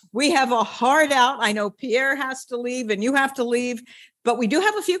is. We have a hard out. I know Pierre has to leave and you have to leave, but we do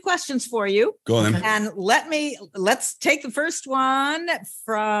have a few questions for you. Go on then. And let's take the first one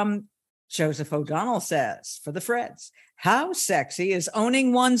from Joseph O'Donnell says, for the Freds, how sexy is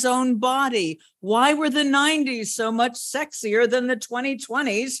owning one's own body? Why were the 90s so much sexier than the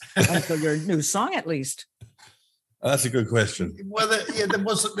 2020s? Until your new song, at least. That's a good question. Well, there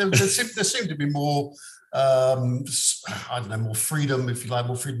seemed to be more, more freedom, if you like,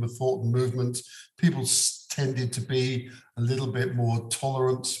 more freedom of thought and movement. People tended to be a little bit more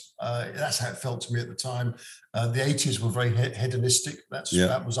tolerant. That's how it felt to me at the time. The 80s were very hedonistic.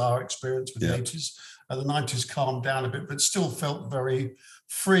 That was our experience with the 80s. The 90s calmed down a bit, but still felt very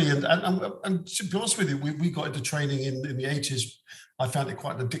free. And to be honest with you, we got into training in the 80s. I found it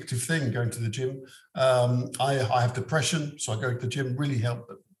quite an addictive thing going to the gym. I have depression, so I go to the gym. Really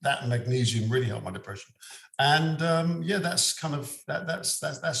helped. That and magnesium really helped my depression. And that's kind of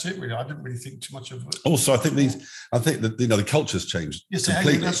that's it really. I didn't really think too much of it. Also, I think that the culture's changed. Yes,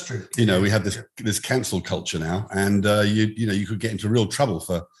 completely. That's true. You know, we have this cancel culture now, and you could get into real trouble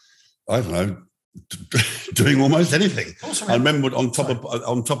for, I don't know, doing almost anything. Also, I remember on top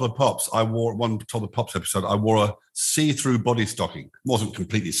of Pops, I wore one top of Pops episode. I wore a see-through body stocking. It wasn't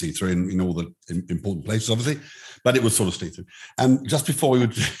completely see-through in all the important places, obviously, but it was sort of see-through. And just before we were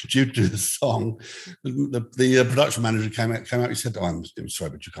due to do the song, the production manager came out. He said, I'm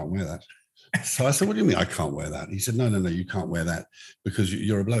sorry, but you can't wear that. So I said, what do you mean I can't wear that? He said, no, you can't wear that because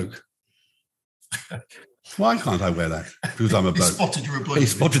you're a bloke. Why can't I wear that? Because I'm a bloke. He spotted you were a bloke. He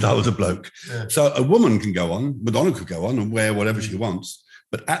spotted I was a bloke. Yeah. So a woman can go on, Madonna could go on and wear whatever she wants.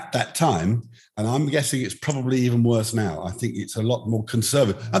 But at that time, and I'm guessing it's probably even worse now, I think it's a lot more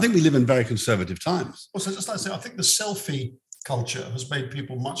conservative. I think we live in very conservative times. Also, just like I say, I think the selfie culture has made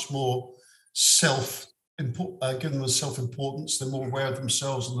people much more given them self-importance. They're more aware of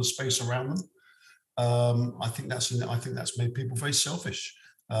themselves and the space around them. I think that's made people very selfish.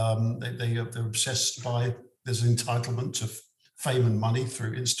 They're obsessed by there's an entitlement to fame and money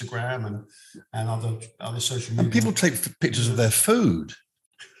through Instagram and other social media. And people take pictures of their food.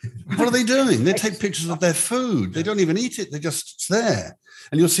 What are they doing? They take pictures of their food. They don't even eat it. They're just it's there.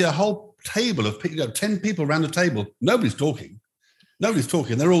 And you'll see a whole table of 10 people around the table. Nobody's talking.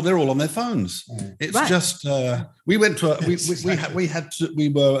 They're all on their phones. It's right. Just we went to we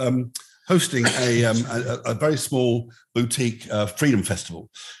were hosting a very small boutique freedom festival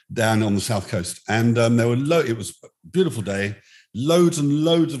down on the South Coast, and there were it was a beautiful day, loads and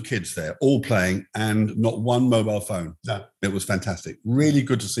loads of kids there, all playing, and not one mobile phone. No. It was fantastic. Really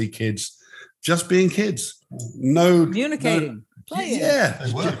good to see kids just being kids. No communicating, playing. Yeah,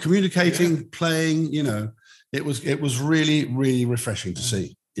 communicating, playing. You know, it was really, really refreshing to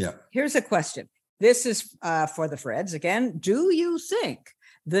see. Yeah. Here's a question. This is for the Freds again. Do you think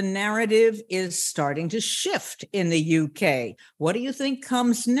the narrative is starting to shift in the UK? What do you think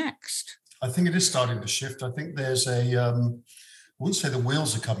comes next? I think it is starting to shift. I think there's I wouldn't say the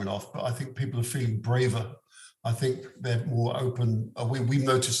wheels are coming off, but I think people are feeling braver. I think they're more open. We've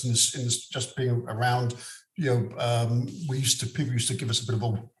noticed in this just being around, people used to give us a bit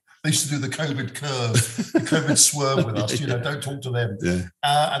of they used to do the COVID curve, the COVID swerve with us, don't talk to them. Yeah.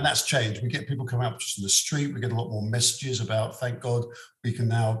 And that's changed. We get people coming up just in the street. We get a lot more messages about, thank God, we can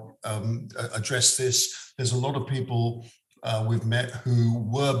now address this. There's a lot of people we've met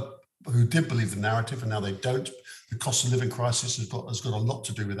who did believe the narrative and now they don't. The cost of living crisis has got a lot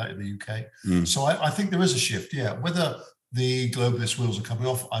to do with that in the UK. Mm. So I think there is a shift, yeah. Whether the globalist wheels are coming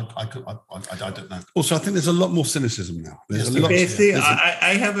off, I don't know. Also, I think there's a lot more cynicism now.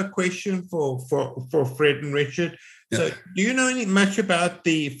 I have a question for Fred and Richard. Yeah. So do you know much about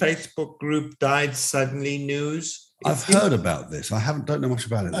the Facebook group Died Suddenly News? I've heard about this. I don't know much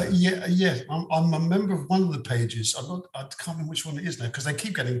about it. Yeah. I'm a member of one of the pages. I can't remember which one it is now because they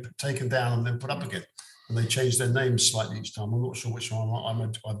keep getting taken down and then put up again. And they change their names slightly each time. I'm not sure which one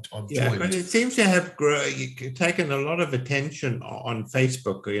I've joined. But it seems to have taken a lot of attention on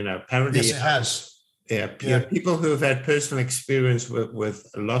Facebook. Apparently, yes, it has. Yeah, people who have had personal experience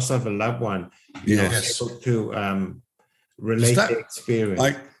with loss of a loved one, yes, able to relate their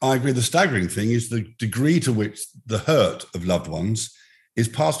experience. I agree. The staggering thing is the degree to which the hurt of loved ones is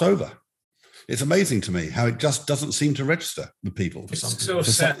passed over. It's amazing to me how it just doesn't seem to register with people. It's so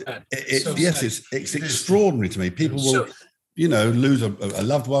sad. It's extraordinary to me. People will, lose a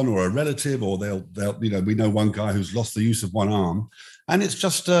loved one or a relative, or they'll we know one guy who's lost the use of one arm, and it's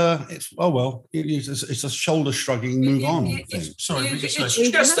just it's a shoulder shrugging, move on thing. It's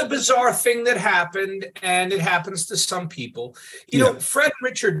just a bizarre thing that happened, and it happens to some people. Fred,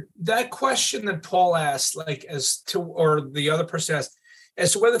 Richard, that question that Paul asked, or the other person asked,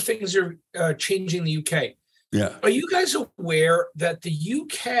 as to whether things are changing in the UK. Yeah. Are you guys aware that the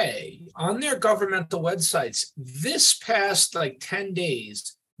UK on their governmental websites this past 10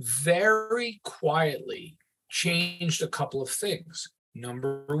 days very quietly changed a couple of things?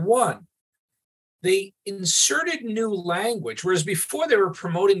 Number one, they inserted new language, whereas before they were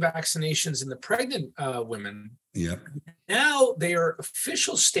promoting vaccinations in the pregnant women. Yeah. Now their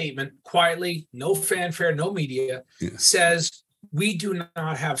official statement, quietly, no fanfare, no media, says, we do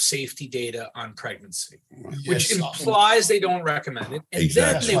not have safety data on pregnancy, which implies they don't recommend it. And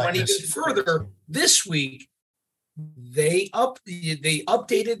then they went even further. This week, they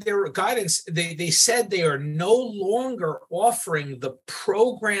updated their guidance. They said they are no longer offering the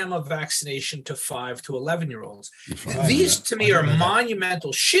program of vaccination to 5 to 11-year-olds. These, to me, are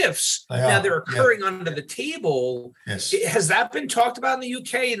monumental shifts. They're occurring under the table. Yes. Has that been talked about in the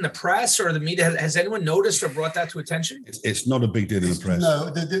UK, in the press, or the media? Has anyone noticed or brought that to attention? It's not a big deal in the press.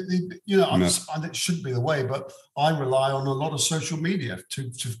 No, it shouldn't be the way, but I rely on a lot of social media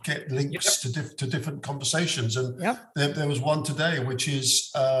to get links to different conversations. And There was one today, which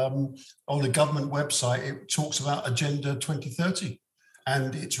is on the government website. It talks about Agenda 2030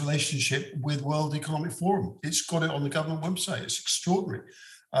 and its relationship with World Economic Forum. It's got it on the government website. It's extraordinary.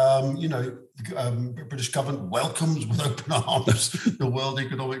 The British government welcomes with open arms the World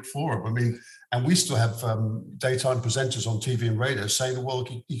Economic Forum. I mean, and we still have daytime presenters on TV and radio saying the World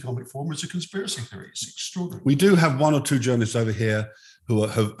Economic Forum is a conspiracy theory. It's extraordinary. We do have one or two journalists over here who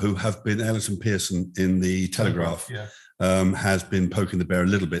have been. Alison Pearson in the Telegraph has been poking the bear a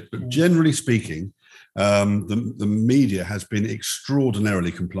little bit, but generally speaking, the media has been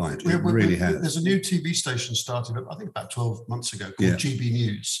extraordinarily compliant. It really has. There's a new TV station started, I think, about 12 months ago called GB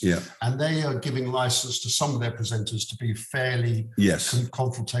News. And they are giving license to some of their presenters to be fairly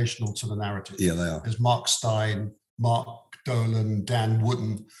confrontational to the narrative. Yeah, they are. There's Mark Stein, Mark Dolan, Dan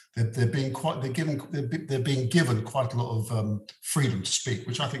Wooden. They're being given quite a lot of freedom to speak,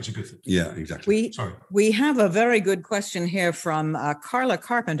 which I think is a good thing. Yeah, exactly. We have a very good question here from Carla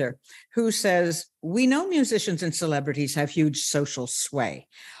Carpenter, who says, we know musicians and celebrities have huge social sway.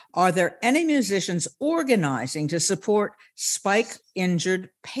 Are there any musicians organizing to support spike injured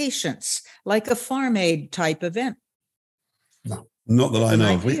patients, like a Farm Aid type event? No, not that I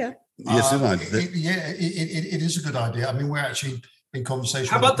know of. Yes, it is a good idea. I mean, we're actually in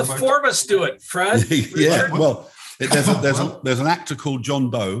conversation. How about the four of us do it, Fred? Well, there's an actor called John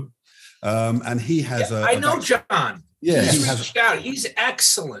Bowe, and he has I know John. Yeah, he's reached out. He's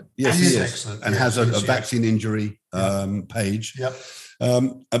excellent. Yes, he is excellent, and has a vaccine injury page. Yep.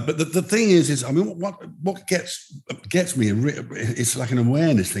 But the thing is I mean, what gets me, it's like an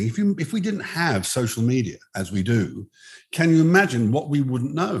awareness thing. If we didn't have social media as we do, can you imagine what we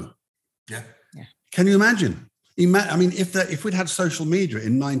wouldn't know? Yeah. Can you imagine? I mean, if we'd had social media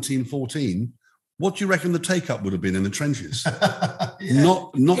in 1914, what do you reckon the take-up would have been in the trenches?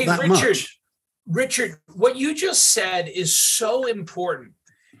 Not that much. Richard, what you just said is so important,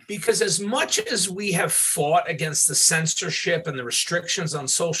 because as much as we have fought against the censorship and the restrictions on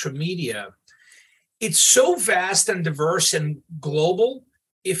social media, it's so vast and diverse and global.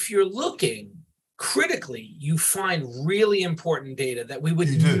 If you're looking critically, you find really important data that we would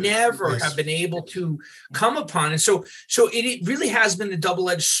never have been able to come upon. And so it really has been a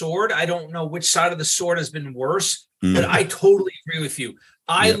double-edged sword. I don't know which side of the sword has been worse, but I totally agree with you.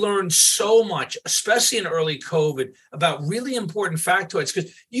 I learned so much, especially in early COVID, about really important factoids,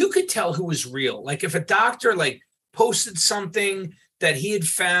 because you could tell who was real. Like if a doctor posted something that he had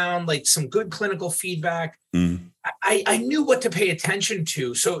found, like some good clinical feedback, I knew what to pay attention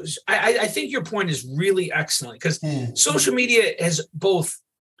to. So I think your point is really excellent, because social media has both,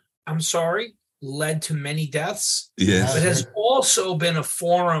 led to many deaths, but has also been a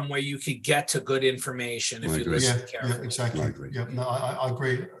forum where you could get to good information if you listen carefully. Yeah, exactly. I agree. Yeah, no, I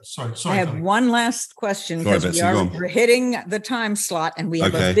agree. Sorry. I have one last question, because we're hitting the time slot, and we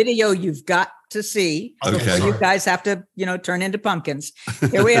have a video you've got to see before you guys have to, turn into pumpkins.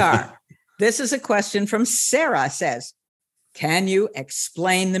 Here we are. This is a question from Sarah. Says, can you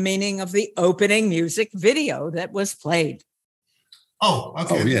explain the meaning of the opening music video that was played? Oh,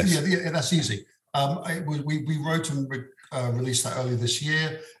 okay. Oh, yes. Yeah, that's easy. We wrote and released that earlier this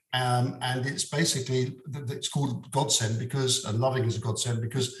year, and it's basically, it's called Godsend, because Loving is a Godsend,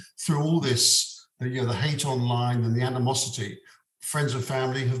 because through all this, the hate online and the animosity, friends and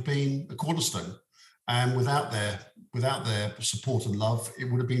family have been a cornerstone, and without their support and love, it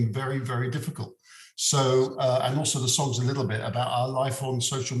would have been very, very difficult. So, and also the song's a little bit about our life on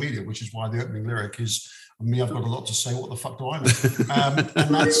social media, which is why the opening lyric is, me, I've got a lot to say. What the fuck do I know? That's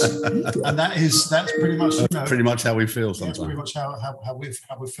pretty much pretty much how we feel sometimes. That's pretty much how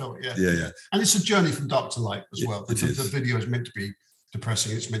we feel. Yeah. Yeah. And it's a journey from dark to light as well. The is. video is meant to be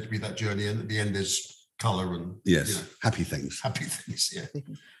depressing. It's meant to be that journey, and at the end there's color and happy things. Happy things. Yeah.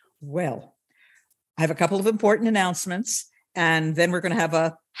 Well, I have a couple of important announcements, and then we're going to have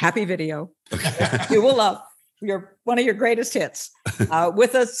a happy video. You will love one of your greatest hits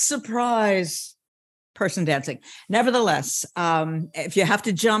with a surprise person dancing. Nevertheless, if you have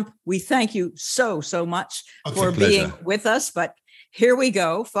to jump, we thank you so much for being with us. But here we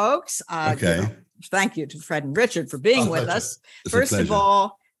go, folks. Thank you to Fred and Richard for being with us. First of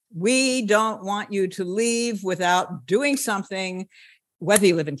all, we don't want you to leave without doing something, whether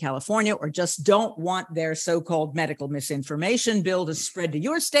you live in California or just don't want their so-called medical misinformation bill to spread to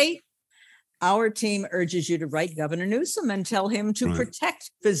your state. Our team urges you to write Governor Newsom and tell him to protect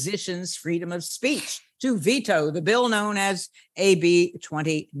physicians' freedom of speech, to veto the bill known as AB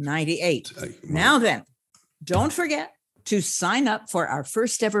 2098. Now then, don't forget, to sign up for our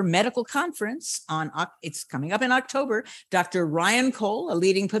first ever medical conference it's coming up in October. Dr. Ryan Cole, a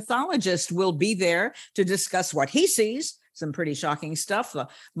leading pathologist, will be there to discuss what he sees, some pretty shocking stuff, the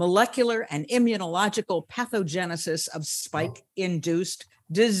molecular and immunological pathogenesis of spike-induced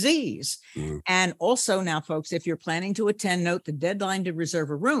disease. And also now, folks, if you're planning to attend, note the deadline to reserve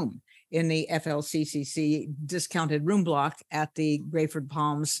a room in the FLCCC discounted room block at the Grayford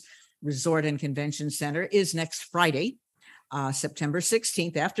Palms Resort and Convention Center is next Friday, September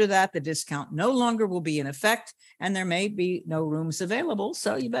 16th. After that, the discount no longer will be in effect, and there may be no rooms available.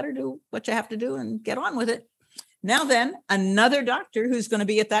 So you better do what you have to do and get on with it. Now then, another doctor who's going to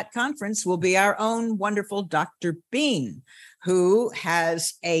be at that conference will be our own wonderful Dr. Bean, who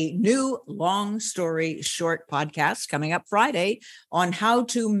has a new long story short podcast coming up Friday on how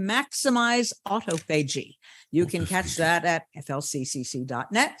to maximize autophagy. You can catch that at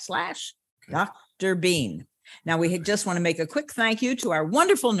flccc.net/Dr. Bean. Now, we just want to make a quick thank you to our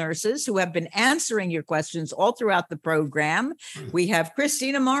wonderful nurses who have been answering your questions all throughout the program. We have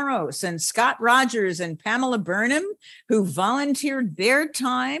Christina Moros and Scott Rogers and Pamela Burnham, who volunteered their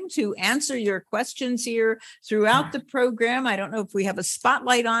time to answer your questions here throughout the program. I don't know if we have a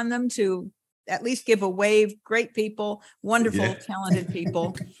spotlight on them to at least give a wave. Great people, wonderful, talented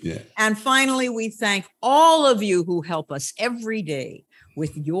people. And finally, we thank all of you who help us every day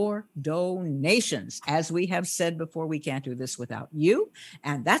with your donations. As we have said before, we can't do this without you.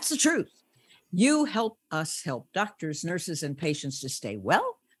 And that's the truth. You help us help doctors, nurses, and patients to stay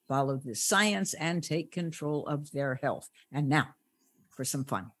well, follow the science, and take control of their health. And now for some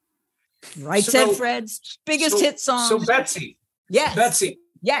fun. Right, said Fred's biggest hit song. So Betsy. Yes. Betsy.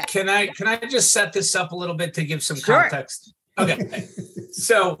 Yes. Can I just set this up a little bit to give some context? Okay.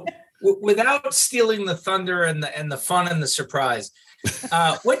 So without stealing the thunder and the fun and the surprise,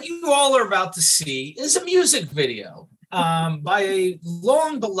 what you all are about to see is a music video by a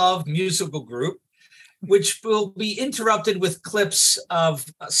long beloved musical group, which will be interrupted with clips of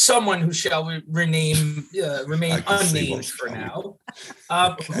someone who shall remain unnamed for now,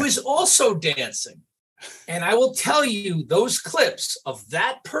 who is also dancing. And I will tell you, those clips of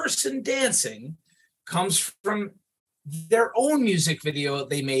that person dancing comes from their own music video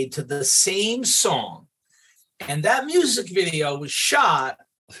they made to the same song. And that music video was shot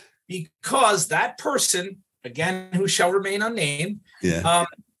because that person, again, who shall remain unnamed,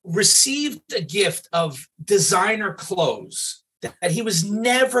 received a gift of designer clothes that he was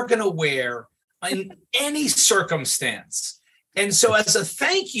never going to wear in any circumstance. And so as a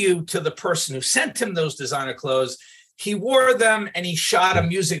thank you to the person who sent him those designer clothes, he wore them and he shot a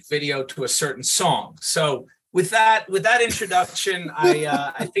music video to a certain song. So with that introduction,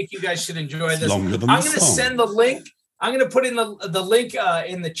 I think you guys should enjoy this. I'm going to send the link. I'm going to put in the link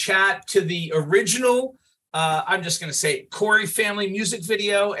in the chat to the original. I'm just going to say Corey Family music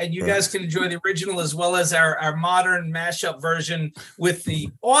video, and you guys can enjoy the original as well as our modern mashup version with the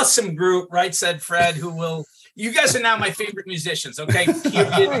awesome group, Right Said Fred, who will. You guys are now my favorite musicians. Okay,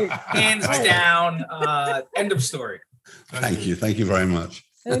 period, hands down. End of story. Thank you very much.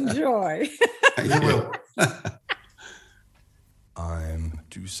 Enjoy. Thank you. I'm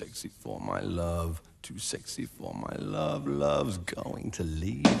too sexy for my love, too sexy for my love. Love's going to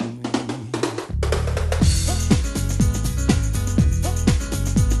leave me.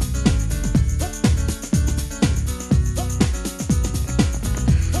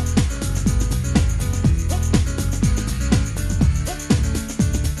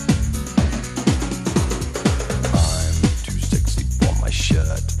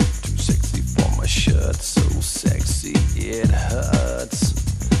 So sexy it hurts,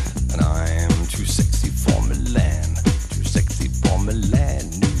 and I am too sexy for Milan, too sexy for Milan,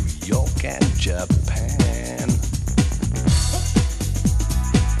 New York and Japan.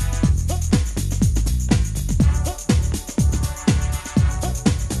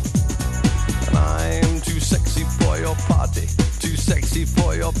 And I am too sexy for your party, too sexy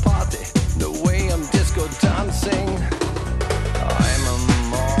for your party, the way I'm disco dancing. I'm a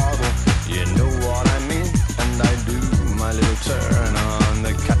model, you know what I mean, and I do my little turn on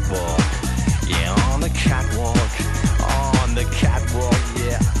the catwalk, yeah, on the catwalk.